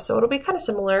genre. So it'll be kind of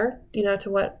similar, to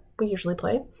what we usually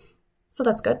play. So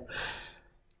that's good.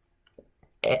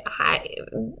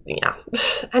 Yeah.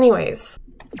 Anyways.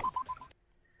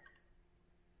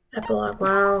 Epilogue,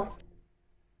 wow.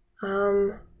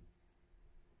 Oh,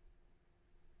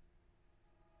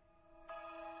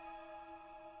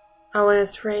 and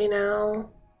it's right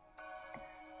now.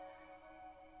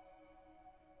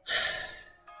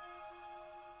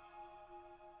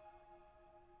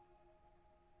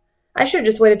 I should have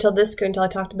just waited till this screen until I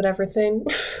talked about everything.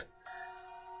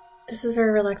 This is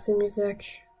very relaxing music.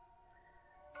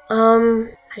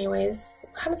 Anyways,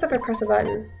 what happens if I press a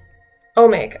button?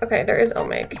 Omake. Okay, there is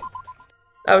Omake.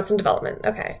 Oh, it's in development.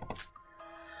 Okay.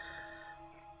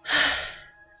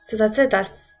 So that's it.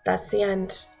 That's the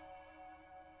end.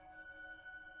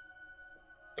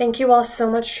 Thank you all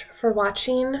so much for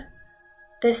watching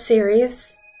this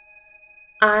series.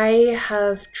 I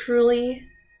have truly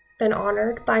been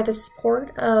honored by the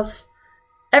support of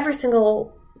every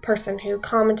single person who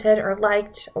commented or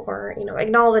liked or,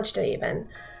 acknowledged it even.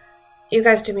 You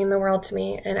guys do mean the world to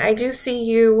me. And I do see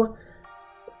you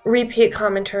repeat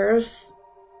commenters.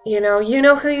 You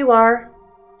know who you are.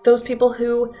 Those people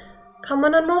who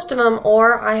comment on most of them.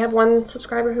 Or I have one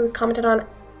subscriber who's commented on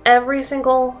every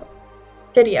single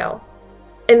video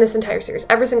in this entire series.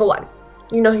 Every single one.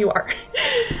 You know who you are.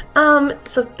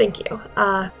 So thank you.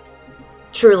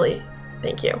 Truly,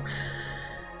 thank you.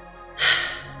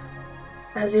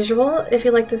 As usual, if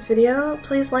you like this video,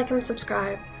 please like and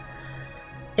subscribe.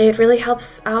 It really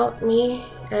helps out me,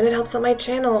 and it helps out my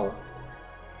channel.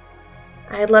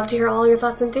 I'd love to hear all your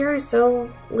thoughts and theories, so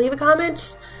leave a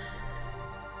comment.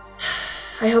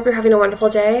 I hope you're having a wonderful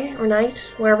day or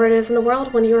night, wherever it is in the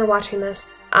world when you are watching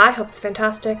this. I hope it's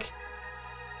fantastic.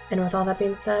 And with all that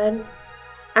being said,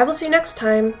 I will see you next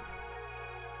time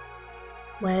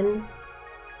when...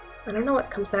 I don't know what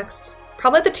comes next.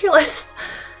 Probably the tier list.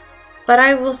 But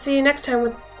I will see you next time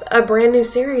with a brand new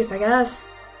series, I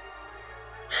guess.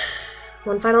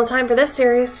 One final time for this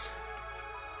series.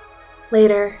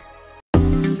 Later.